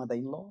exist,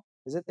 Mother-in-Law?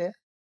 Is it there?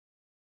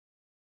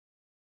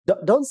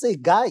 Don't say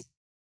guy,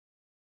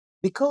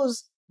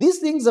 because these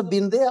things have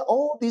been there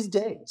all these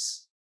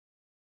days.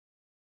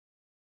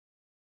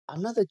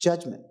 Another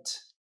judgment.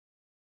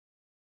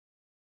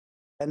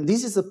 And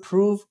this is a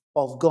proof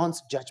of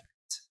God's judgment.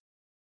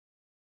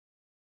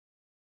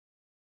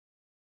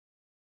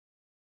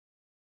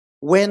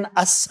 When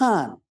a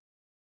son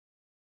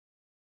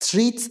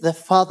treats the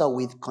father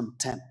with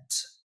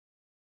contempt,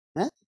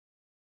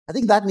 I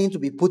think that needs to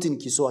be put in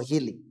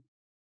Kiswahili.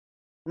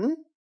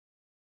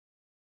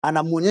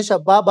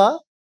 Anamuonyesha baba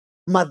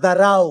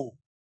madharau.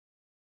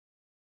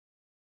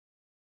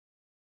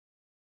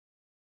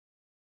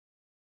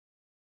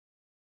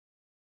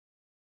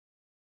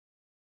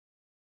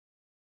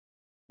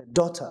 The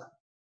daughter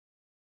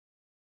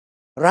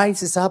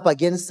rises up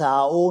against her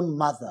own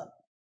mother.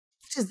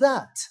 What is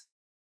that?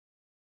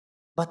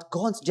 But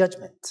God's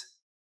judgment.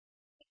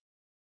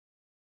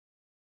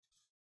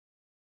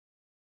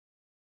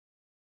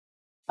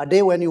 A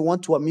day when you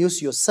want to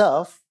amuse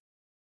yourself,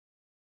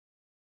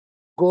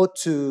 go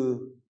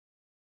to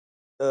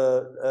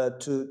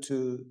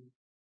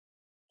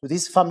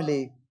these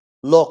family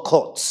law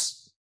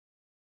courts.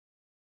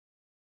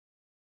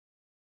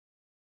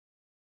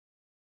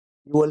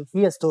 You will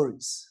hear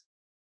stories.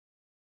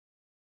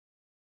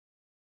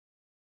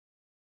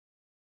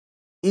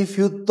 If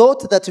you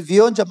thought that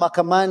Vionja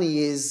Makamani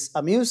is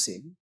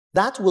amusing,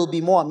 that will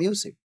be more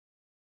amusing.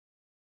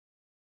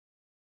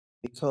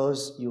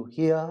 Because you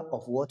hear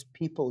of what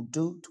people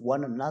do to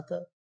one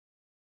another,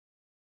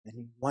 and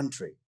you're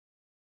wondering.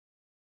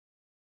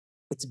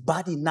 It's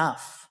bad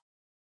enough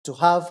to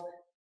have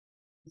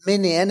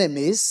many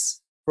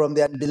enemies from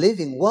the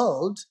unbelieving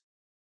world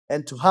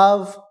and to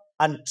have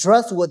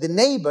untrustworthy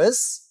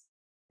neighbors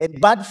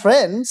and bad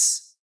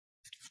friends.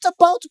 What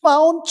about my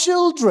own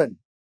children?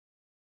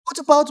 What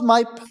about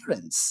my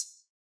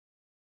parents?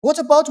 What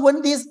about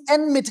when this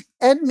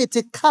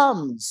enmity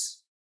comes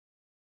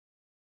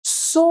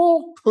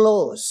so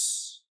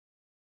close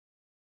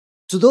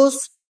to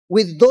those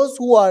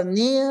who are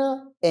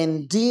near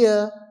and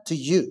dear to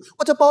you?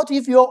 What about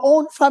if your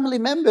own family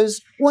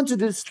members want to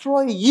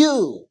destroy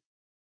you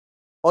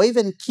or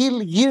even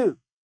kill you?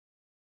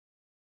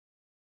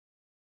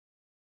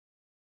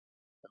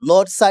 The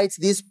Lord cites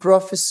this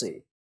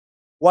prophecy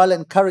while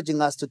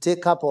encouraging us to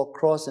take up our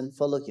cross and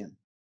follow him.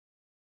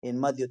 in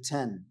Matthew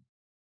 10,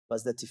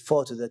 verse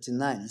 34 to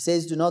 39. He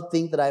says, do not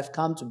think that I have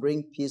come to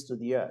bring peace to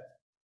the earth.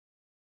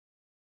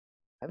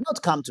 I have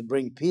not come to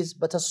bring peace,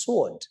 but a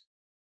sword.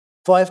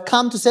 For I have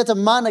come to set a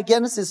man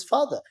against his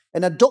father,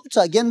 and a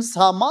daughter against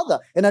her mother,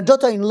 and a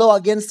daughter-in-law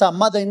against her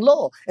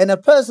mother-in-law. And a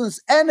person's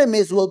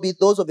enemies will be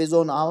those of his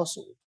own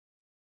household.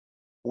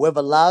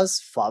 Whoever loves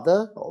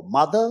father or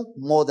mother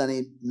more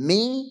than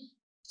me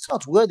is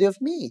not worthy of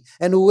me.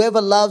 And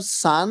whoever loves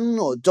son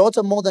or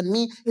daughter more than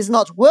me is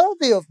not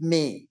worthy of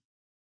me.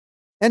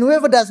 And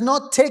whoever does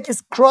not take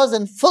his cross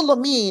and follow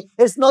me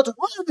is not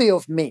worthy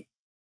of me.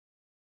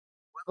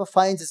 Whoever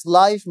finds his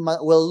life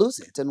will lose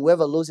it, and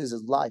whoever loses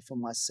his life for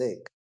my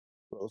sake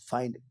will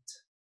find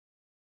it.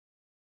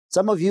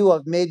 Some of you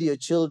have made your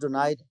children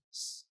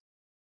idols,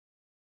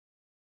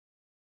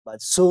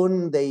 but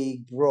soon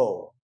they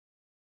grow.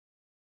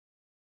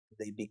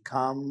 They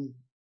become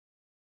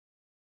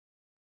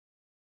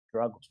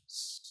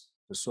dragons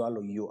to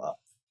swallow you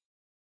up.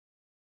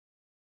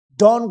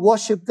 Don't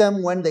worship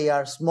them when they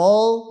are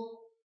small.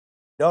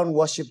 Don't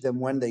worship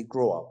them when they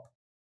grow up.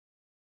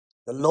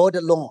 The Lord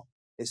alone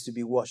is to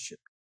be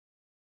worshipped.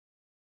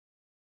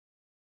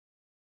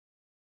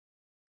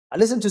 I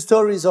listen to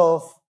stories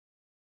of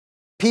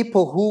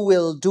people who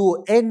will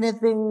do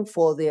anything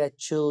for their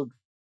children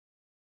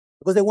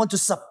because they want to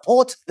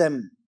support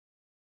them.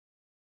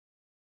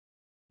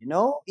 You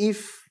know,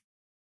 if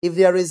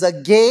there is a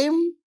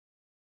game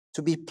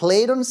to be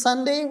played on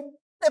Sunday,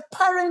 the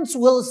parents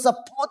will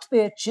support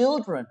their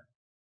children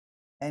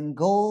and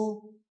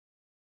go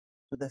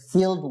to the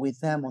field with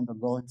them on the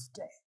Lord's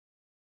day.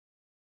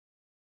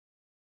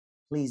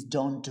 Please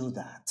don't do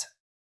that.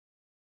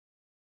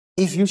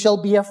 If you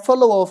shall be a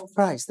follower of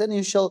Christ, then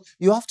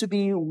you have to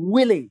be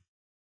willing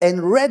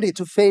and ready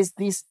to face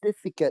these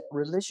difficult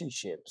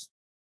relationships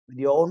with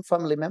your own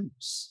family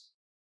members.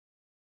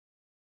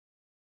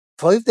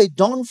 For if they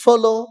don't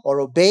follow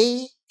or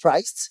obey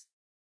Christ,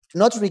 do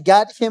not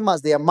regard him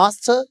as their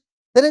master,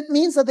 then it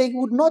means that they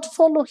would not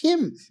follow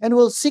him and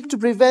will seek to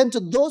prevent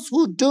those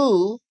who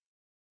do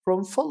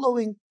from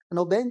following and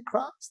obeying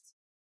Christ.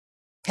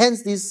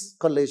 Hence this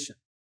collision,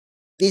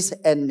 this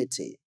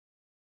enmity.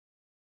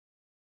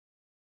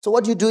 So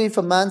what do you do if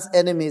a man's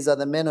enemies are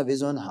the men of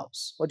his own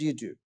house? What do you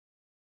do?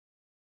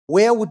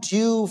 Where would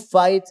you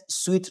find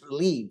sweet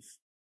relief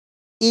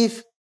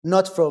if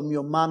not from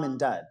your mom and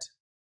dad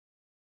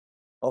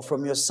or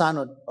from your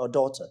son or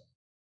daughter?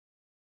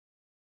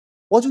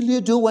 What will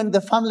you do when the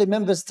family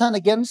members turn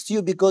against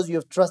you because you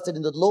have trusted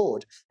in the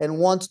Lord and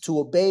want to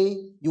obey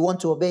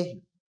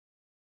him?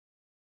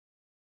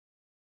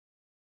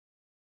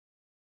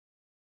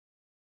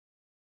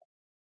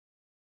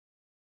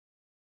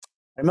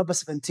 I remember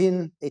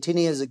 17, 18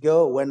 years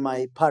ago when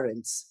my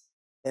parents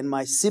and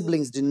my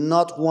siblings did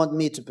not want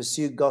me to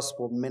pursue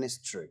gospel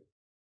ministry.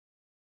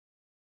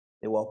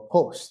 They were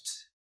opposed.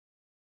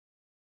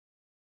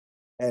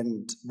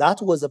 And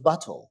that was a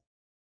battle.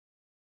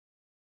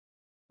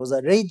 It was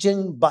a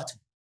raging battle.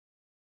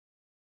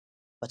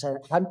 But I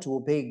had to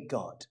obey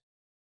God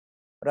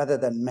rather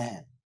than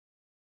man.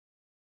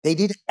 They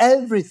did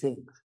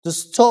everything to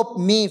stop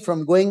me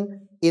from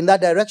going in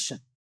that direction.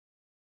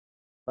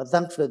 But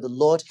thankfully, the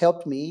Lord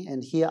helped me,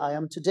 and here I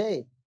am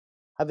today,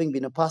 having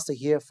been a pastor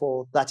here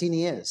for 13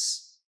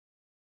 years.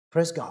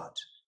 Praise God.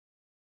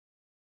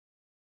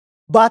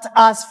 But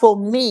as for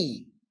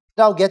me,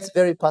 now gets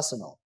very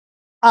personal.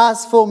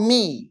 As for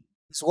me,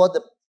 is what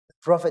the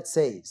prophet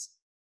says.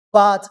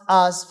 But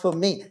as for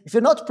me, if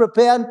you're not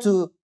prepared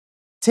to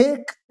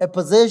take a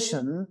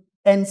position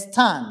and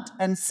stand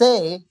and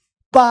say,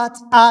 but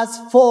as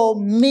for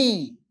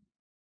me,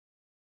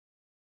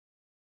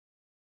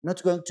 you're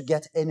not going to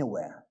get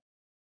anywhere.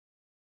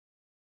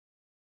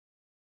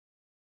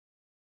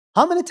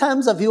 How many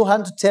times have you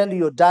had to tell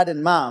your dad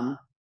and mom,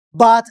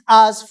 but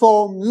as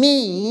for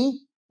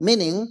me,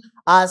 meaning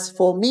as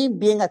for me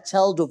being a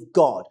child of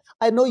God,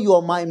 I know you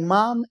are my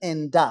mom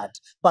and dad,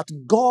 but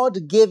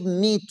God gave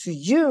me to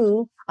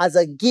you as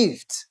a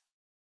gift.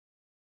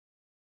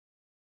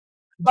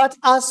 But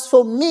as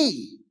for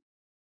me,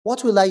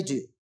 what will I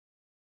do?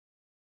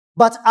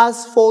 But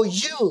as for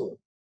you,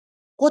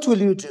 what will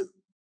you do?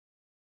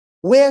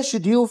 Where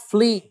should you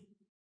flee?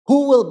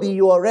 Who will be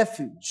your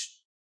refuge?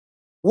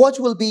 What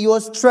will be your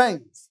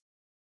strength?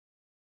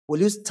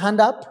 Will you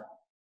stand up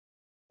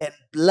and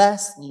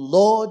bless the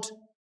Lord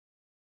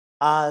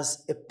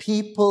as a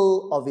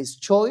people of his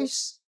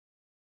choice?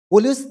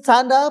 Will you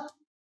stand up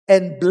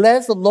and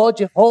bless the Lord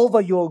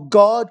Jehovah your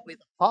God with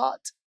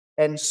heart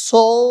and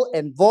soul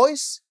and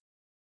voice?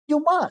 You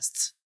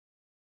must.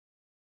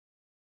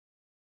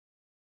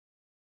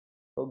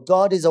 For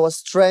God is our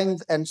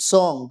strength and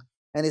song,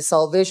 and his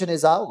salvation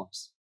is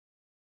ours.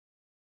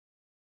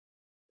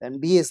 And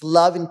be his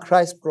love in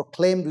Christ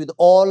proclaimed with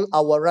all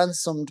our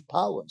ransomed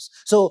powers.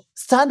 So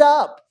stand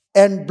up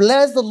and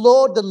bless the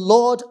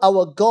Lord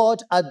our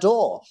God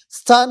adore.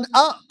 Stand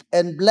up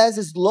and bless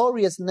his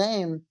glorious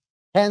name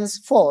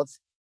henceforth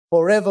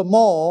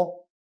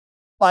forevermore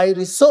by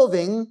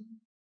resolving,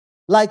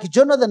 like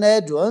Jonathan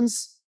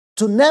Edwards,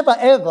 to never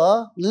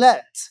ever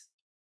let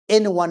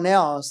anyone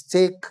else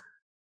take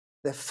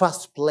the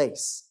first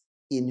place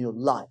in your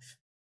life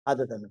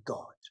other than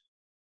God.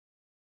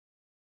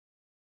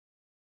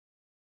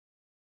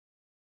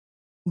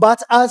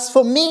 But as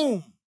for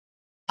me,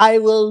 I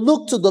will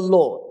look to the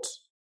Lord.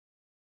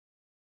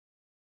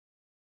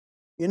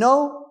 You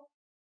know,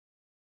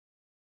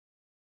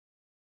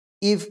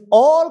 if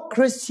all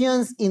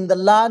Christians in the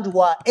land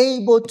were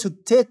able to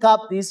take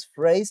up this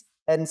phrase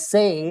and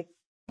say,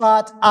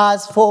 but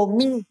as for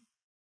me,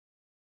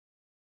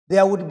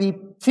 there would be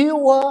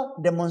fewer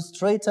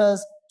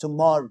demonstrators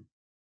tomorrow.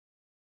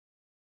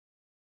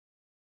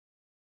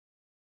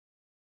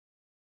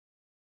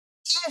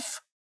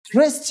 If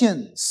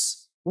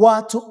Christians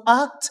were to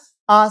act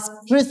as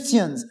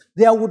Christians,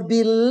 there would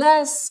be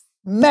less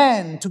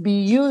men to be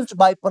used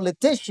by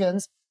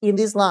politicians in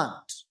this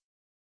land.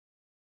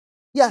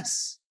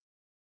 Yes.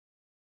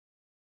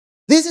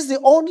 This is the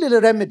only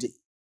remedy.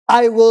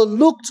 I will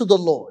look to the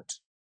Lord.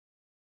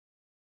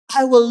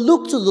 I will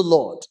look to the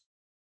Lord.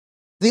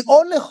 The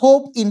only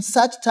hope in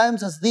such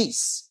times as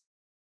this,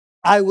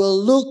 I will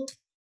look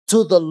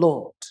to the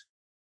Lord.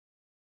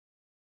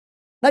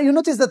 Now you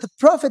notice that the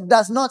prophet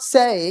does not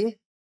say,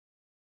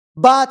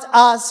 but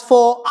as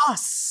for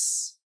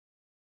us,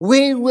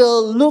 we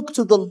will look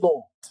to the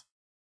Lord.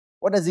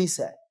 What does he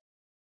say?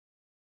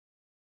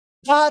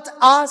 But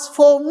as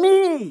for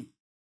me,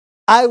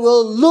 I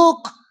will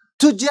look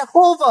to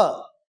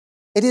Jehovah.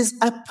 It is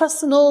a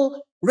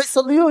personal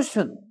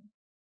resolution.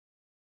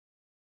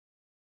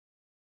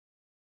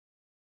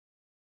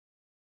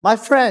 My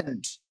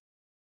friend,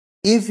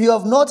 if you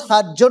have not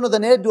had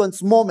Jonathan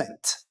Edwards'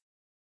 moment,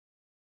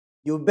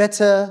 you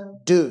better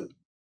do.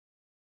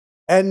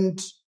 And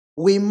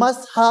we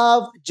must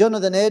have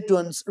Jonathan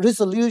Edwards'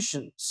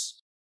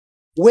 resolutions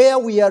where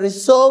we are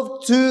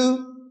resolved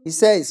to, he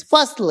says,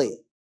 firstly,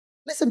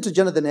 listen to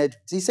Jonathan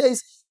Edwards. He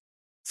says,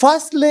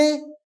 firstly,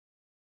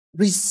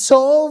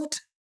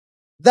 resolved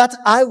that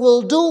I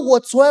will do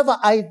whatsoever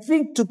I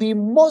think to be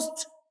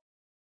most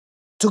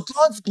to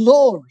God's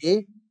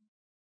glory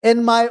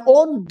and my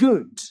own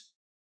good,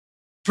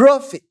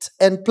 profit,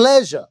 and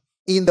pleasure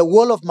in the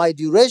whole of my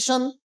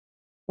duration,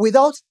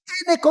 without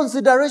any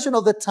consideration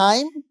of the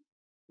time,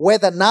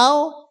 whether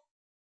now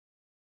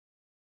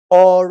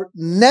or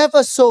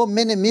never so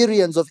many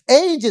myriads of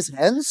ages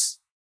hence.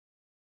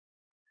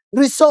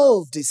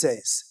 Resolved, he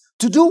says,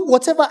 to do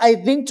whatever I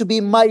think to be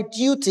my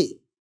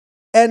duty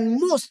and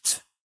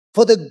most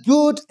for the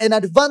good and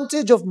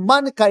advantage of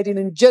mankind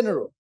in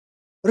general.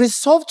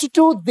 Resolved to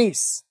do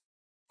this,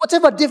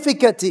 whatever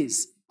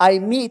difficulties I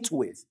meet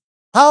with,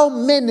 how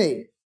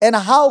many and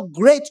how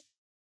great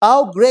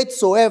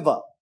soever.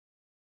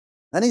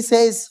 And he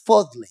says,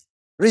 fourthly,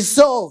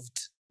 resolved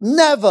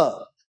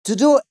never to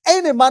do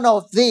any manner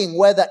of thing,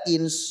 whether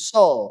in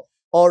soul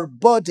or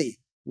body,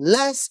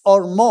 less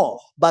or more,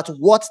 but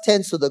what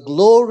tends to the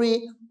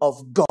glory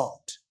of God.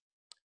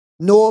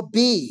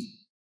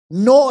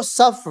 Nor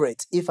suffer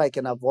it if I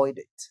can avoid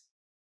it.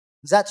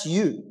 That's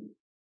you.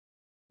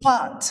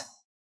 But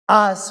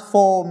as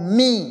for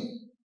me,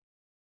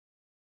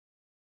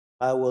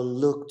 I will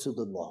look to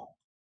the Lord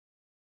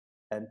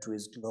and to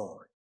his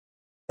glory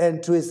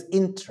and to his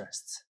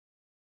interests.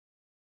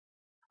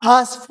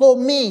 As for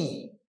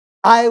me,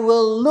 I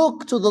will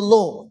look to the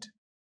Lord,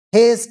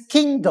 his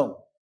kingdom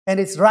and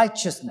its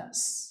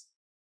righteousness.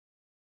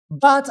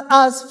 But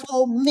as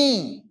for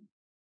me,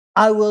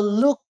 I will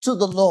look to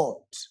the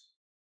Lord,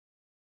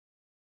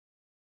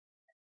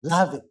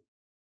 love him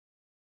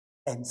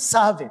and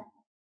serve him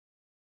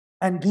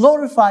and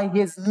glorify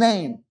his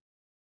name.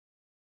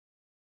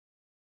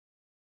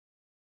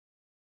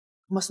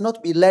 We must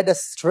not be led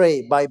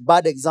astray by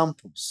bad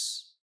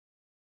examples.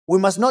 We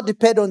must not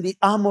depend on the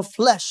arm of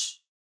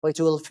flesh, for it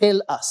will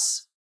fail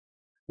us.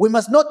 We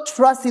must not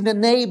trust in a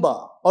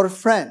neighbor or a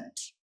friend.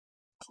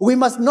 We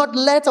must not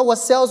let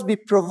ourselves be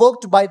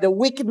provoked by the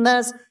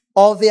wickedness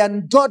of the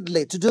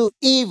ungodly to do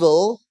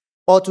evil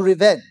or to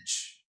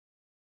revenge.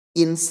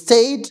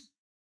 Instead,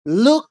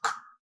 look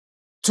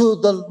to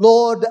the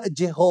Lord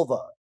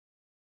Jehovah.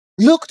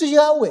 Look to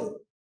Yahweh.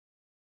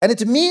 And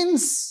it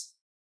means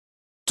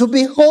to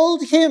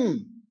behold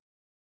him,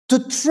 to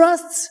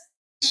trust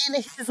in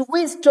his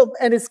wisdom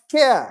and his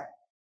care.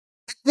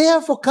 It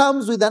therefore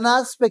comes with an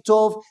aspect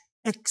of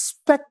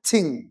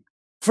expecting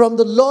from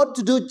the Lord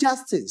to do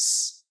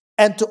justice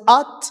and to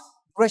act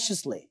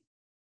graciously.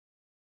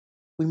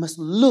 We must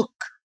look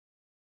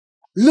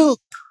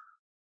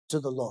to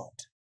the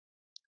Lord,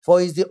 for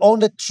he is the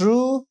only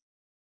true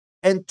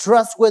and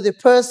trustworthy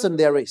person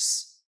there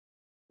is.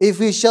 If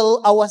we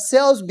shall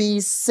ourselves be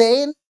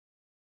sane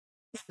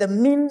in the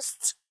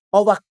midst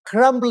of a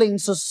crumbling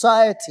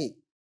society,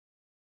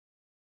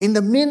 in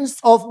the midst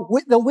of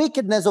the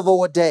wickedness of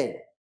our day,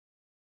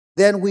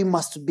 then we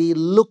must be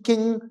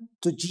looking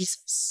to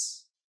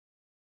Jesus,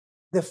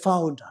 the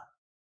founder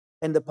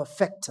and the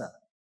perfecter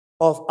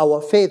of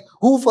our faith,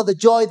 who for the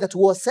joy that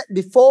was set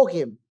before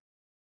him,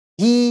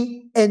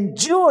 he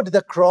endured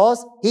the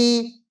cross,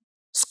 he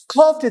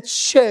scoffed its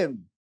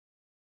shame,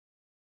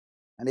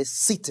 and is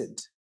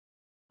seated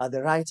at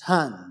the right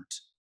hand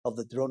of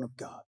the throne of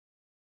God.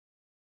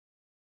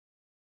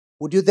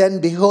 Would you then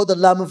behold the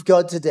Lamb of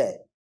God today?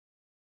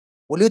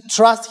 Will you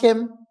trust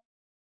him?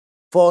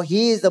 For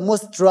he is the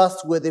most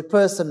trustworthy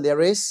person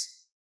there is.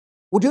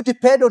 Would you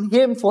depend on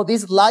him for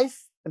this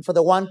life and for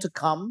the one to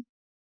come?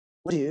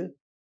 Would you?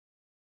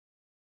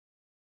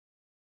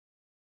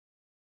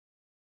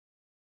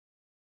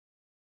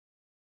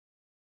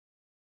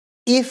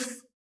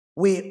 If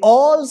we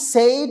all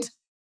said,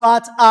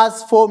 but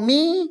as for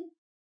me,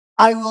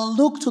 I will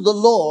look to the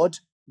Lord,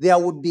 there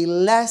would be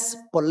less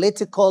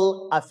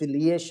political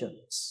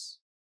affiliations.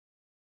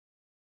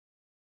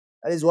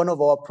 That is one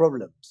of our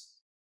problems.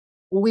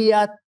 We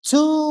are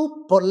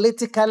too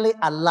politically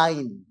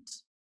aligned,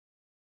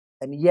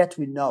 and yet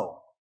we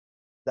know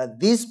that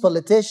these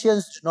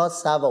politicians do not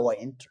serve our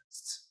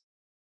interests.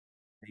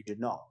 They do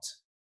not.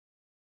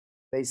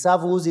 They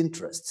serve whose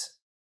interests?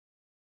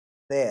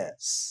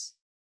 Theirs.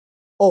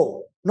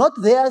 Oh, not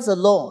theirs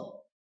alone.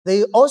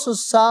 They also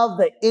serve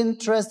the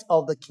interest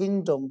of the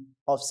kingdom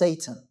of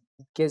Satan,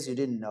 in case you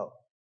didn't know.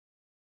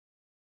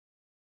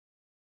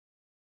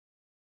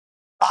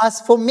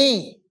 As for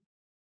me,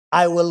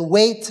 I will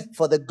wait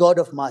for the God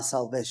of my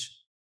salvation.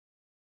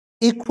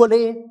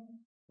 Equally,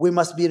 we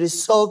must be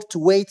resolved to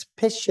wait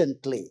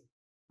patiently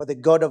for the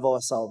God of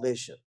our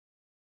salvation.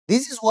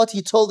 This is what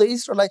he told the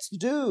Israelites to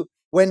do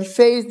when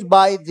faced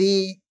by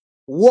the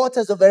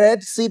waters of the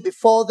Red Sea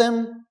before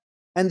them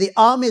and the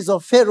armies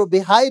of Pharaoh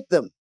behind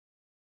them.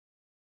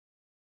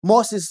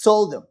 Moses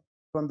told them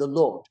from the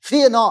Lord,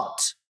 fear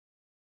not,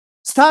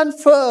 stand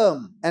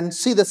firm and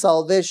see the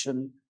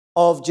salvation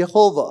of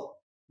Jehovah,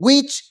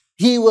 which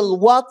he will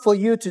work for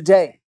you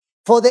today.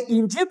 For the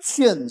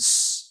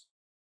Egyptians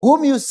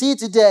whom you see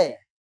today,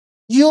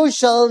 you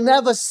shall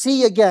never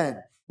see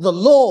again. The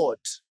Lord,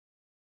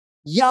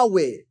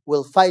 Yahweh,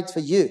 will fight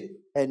for you,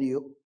 and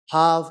you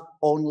have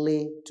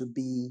only to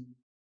be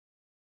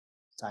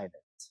silent.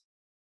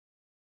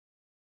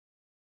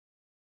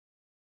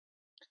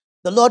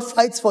 The Lord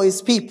fights for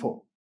his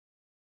people.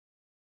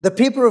 The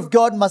people of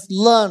God must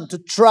learn to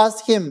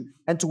trust him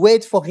and to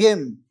wait for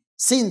him,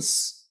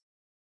 since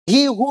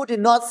he who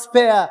did not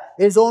spare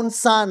his own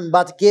son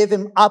but gave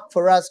him up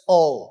for us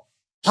all,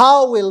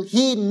 how will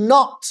he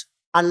not,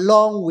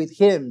 along with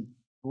him,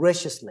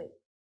 graciously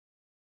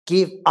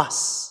give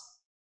us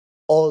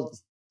all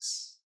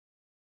things?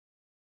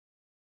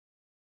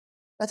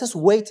 Let us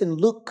wait and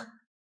look,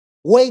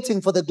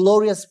 waiting for the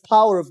glorious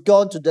power of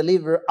God to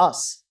deliver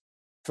us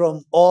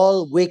from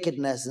all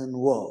wickedness and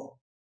woe,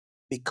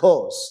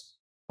 because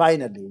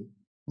finally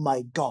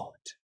my God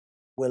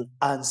will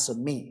answer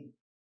me.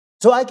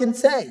 So I can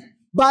say,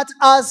 but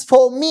as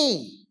for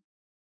me,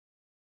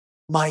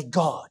 my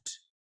God,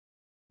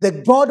 the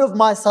God of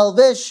my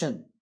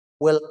salvation,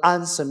 will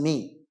answer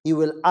me. He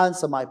will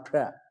answer my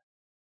prayer.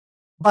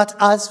 But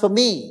as for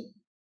me,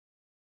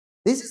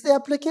 this is the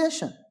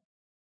application.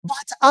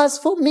 But as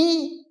for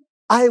me,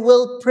 I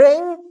will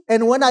pray,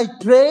 and when I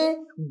pray,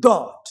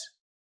 God,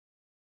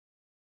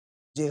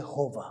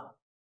 Jehovah,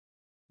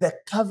 the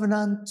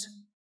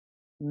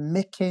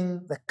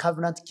covenant-making, the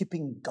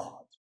covenant-keeping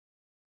God,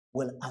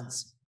 will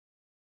answer.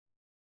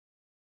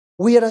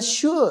 We are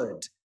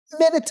assured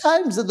many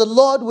times that the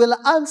Lord will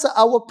answer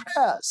our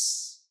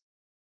prayers.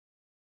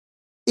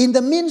 In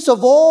the midst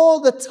of all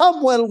the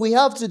turmoil we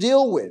have to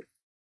deal with.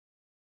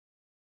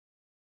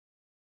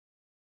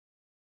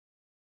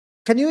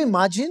 Can you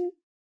imagine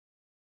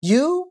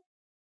you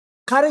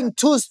carrying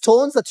 2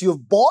 stones that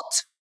you've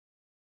bought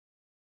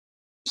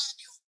in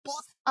your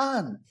both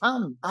hands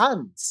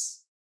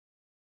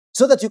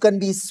so that you can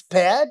be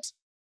spared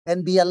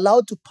and be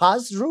allowed to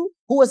pass through?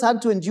 Who has had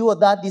to endure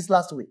that this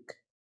last week?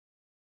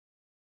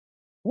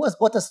 Who has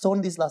bought a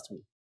stone this last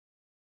week?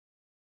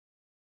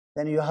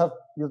 Then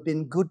you've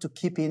been good to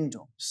keep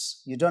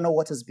indoors. You don't know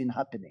what has been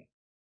happening.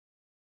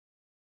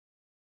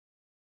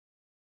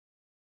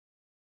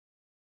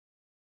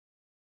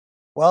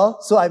 Well,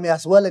 so I may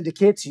as well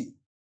indicate to you.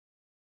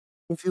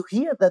 If you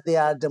hear that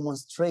there are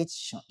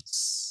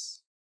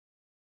demonstrations,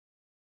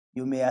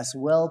 you may as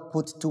well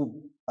put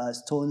 2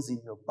 stones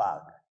in your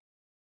bag.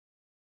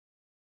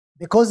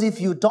 Because if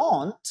you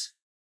don't,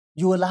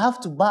 you will have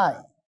to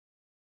buy.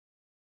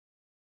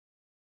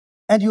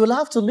 And you will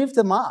have to lift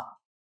them up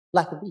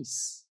like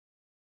this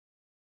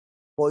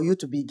for you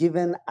to be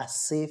given a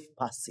safe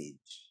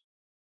passage.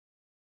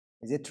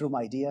 Is it true,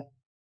 my dear?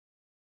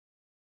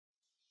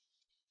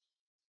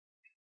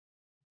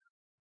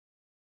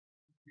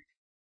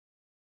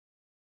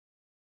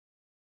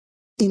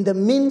 In the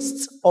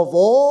midst of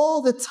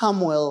all the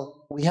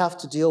turmoil we have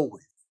to deal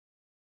with,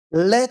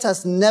 let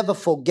us never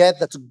forget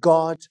that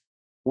God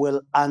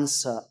will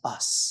answer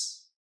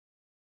us.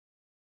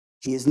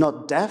 He is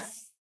not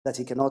deaf that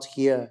he cannot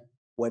hear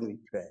when we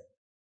pray.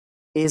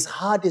 His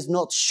heart is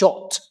not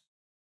short.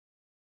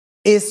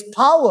 His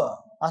power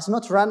has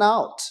not run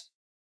out.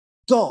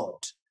 God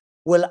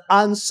will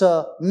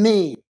answer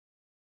me.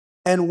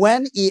 And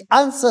when he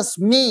answers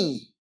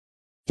me,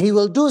 he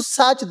will do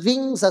such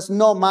things as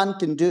no man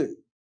can do.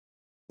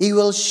 He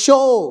will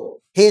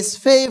show his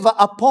favor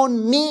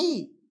upon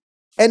me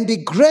and be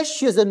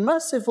gracious and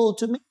merciful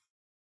to me.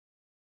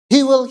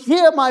 He will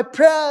hear my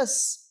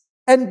prayers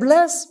and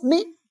bless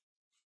me.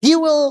 He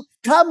will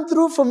come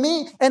through for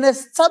me and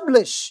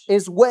establish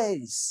his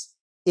ways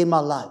in my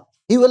life.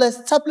 He will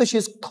establish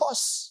his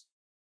cause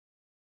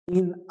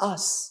in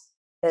us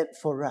and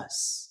for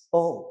us.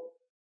 Oh,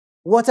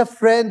 what a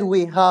friend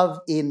we have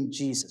in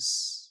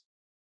Jesus.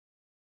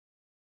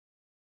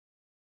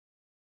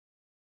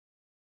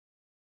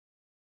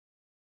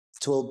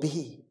 It will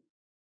be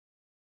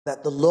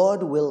that the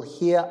Lord will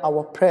hear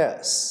our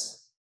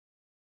prayers.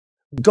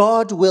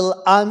 God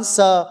will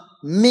answer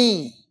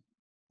me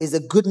is the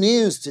good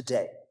news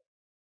today.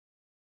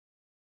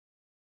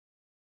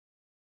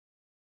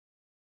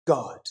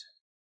 God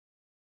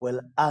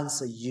will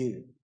answer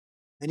you.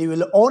 And he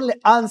will only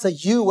answer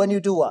you when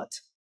you do what?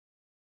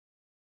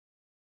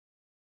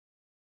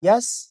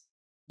 Yes,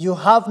 you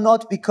have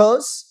not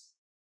because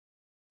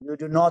you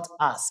do not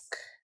ask.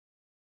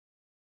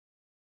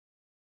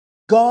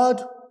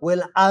 God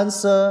will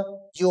answer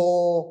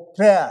your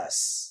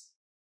prayers.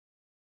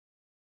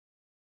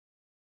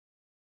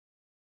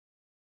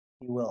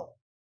 He will.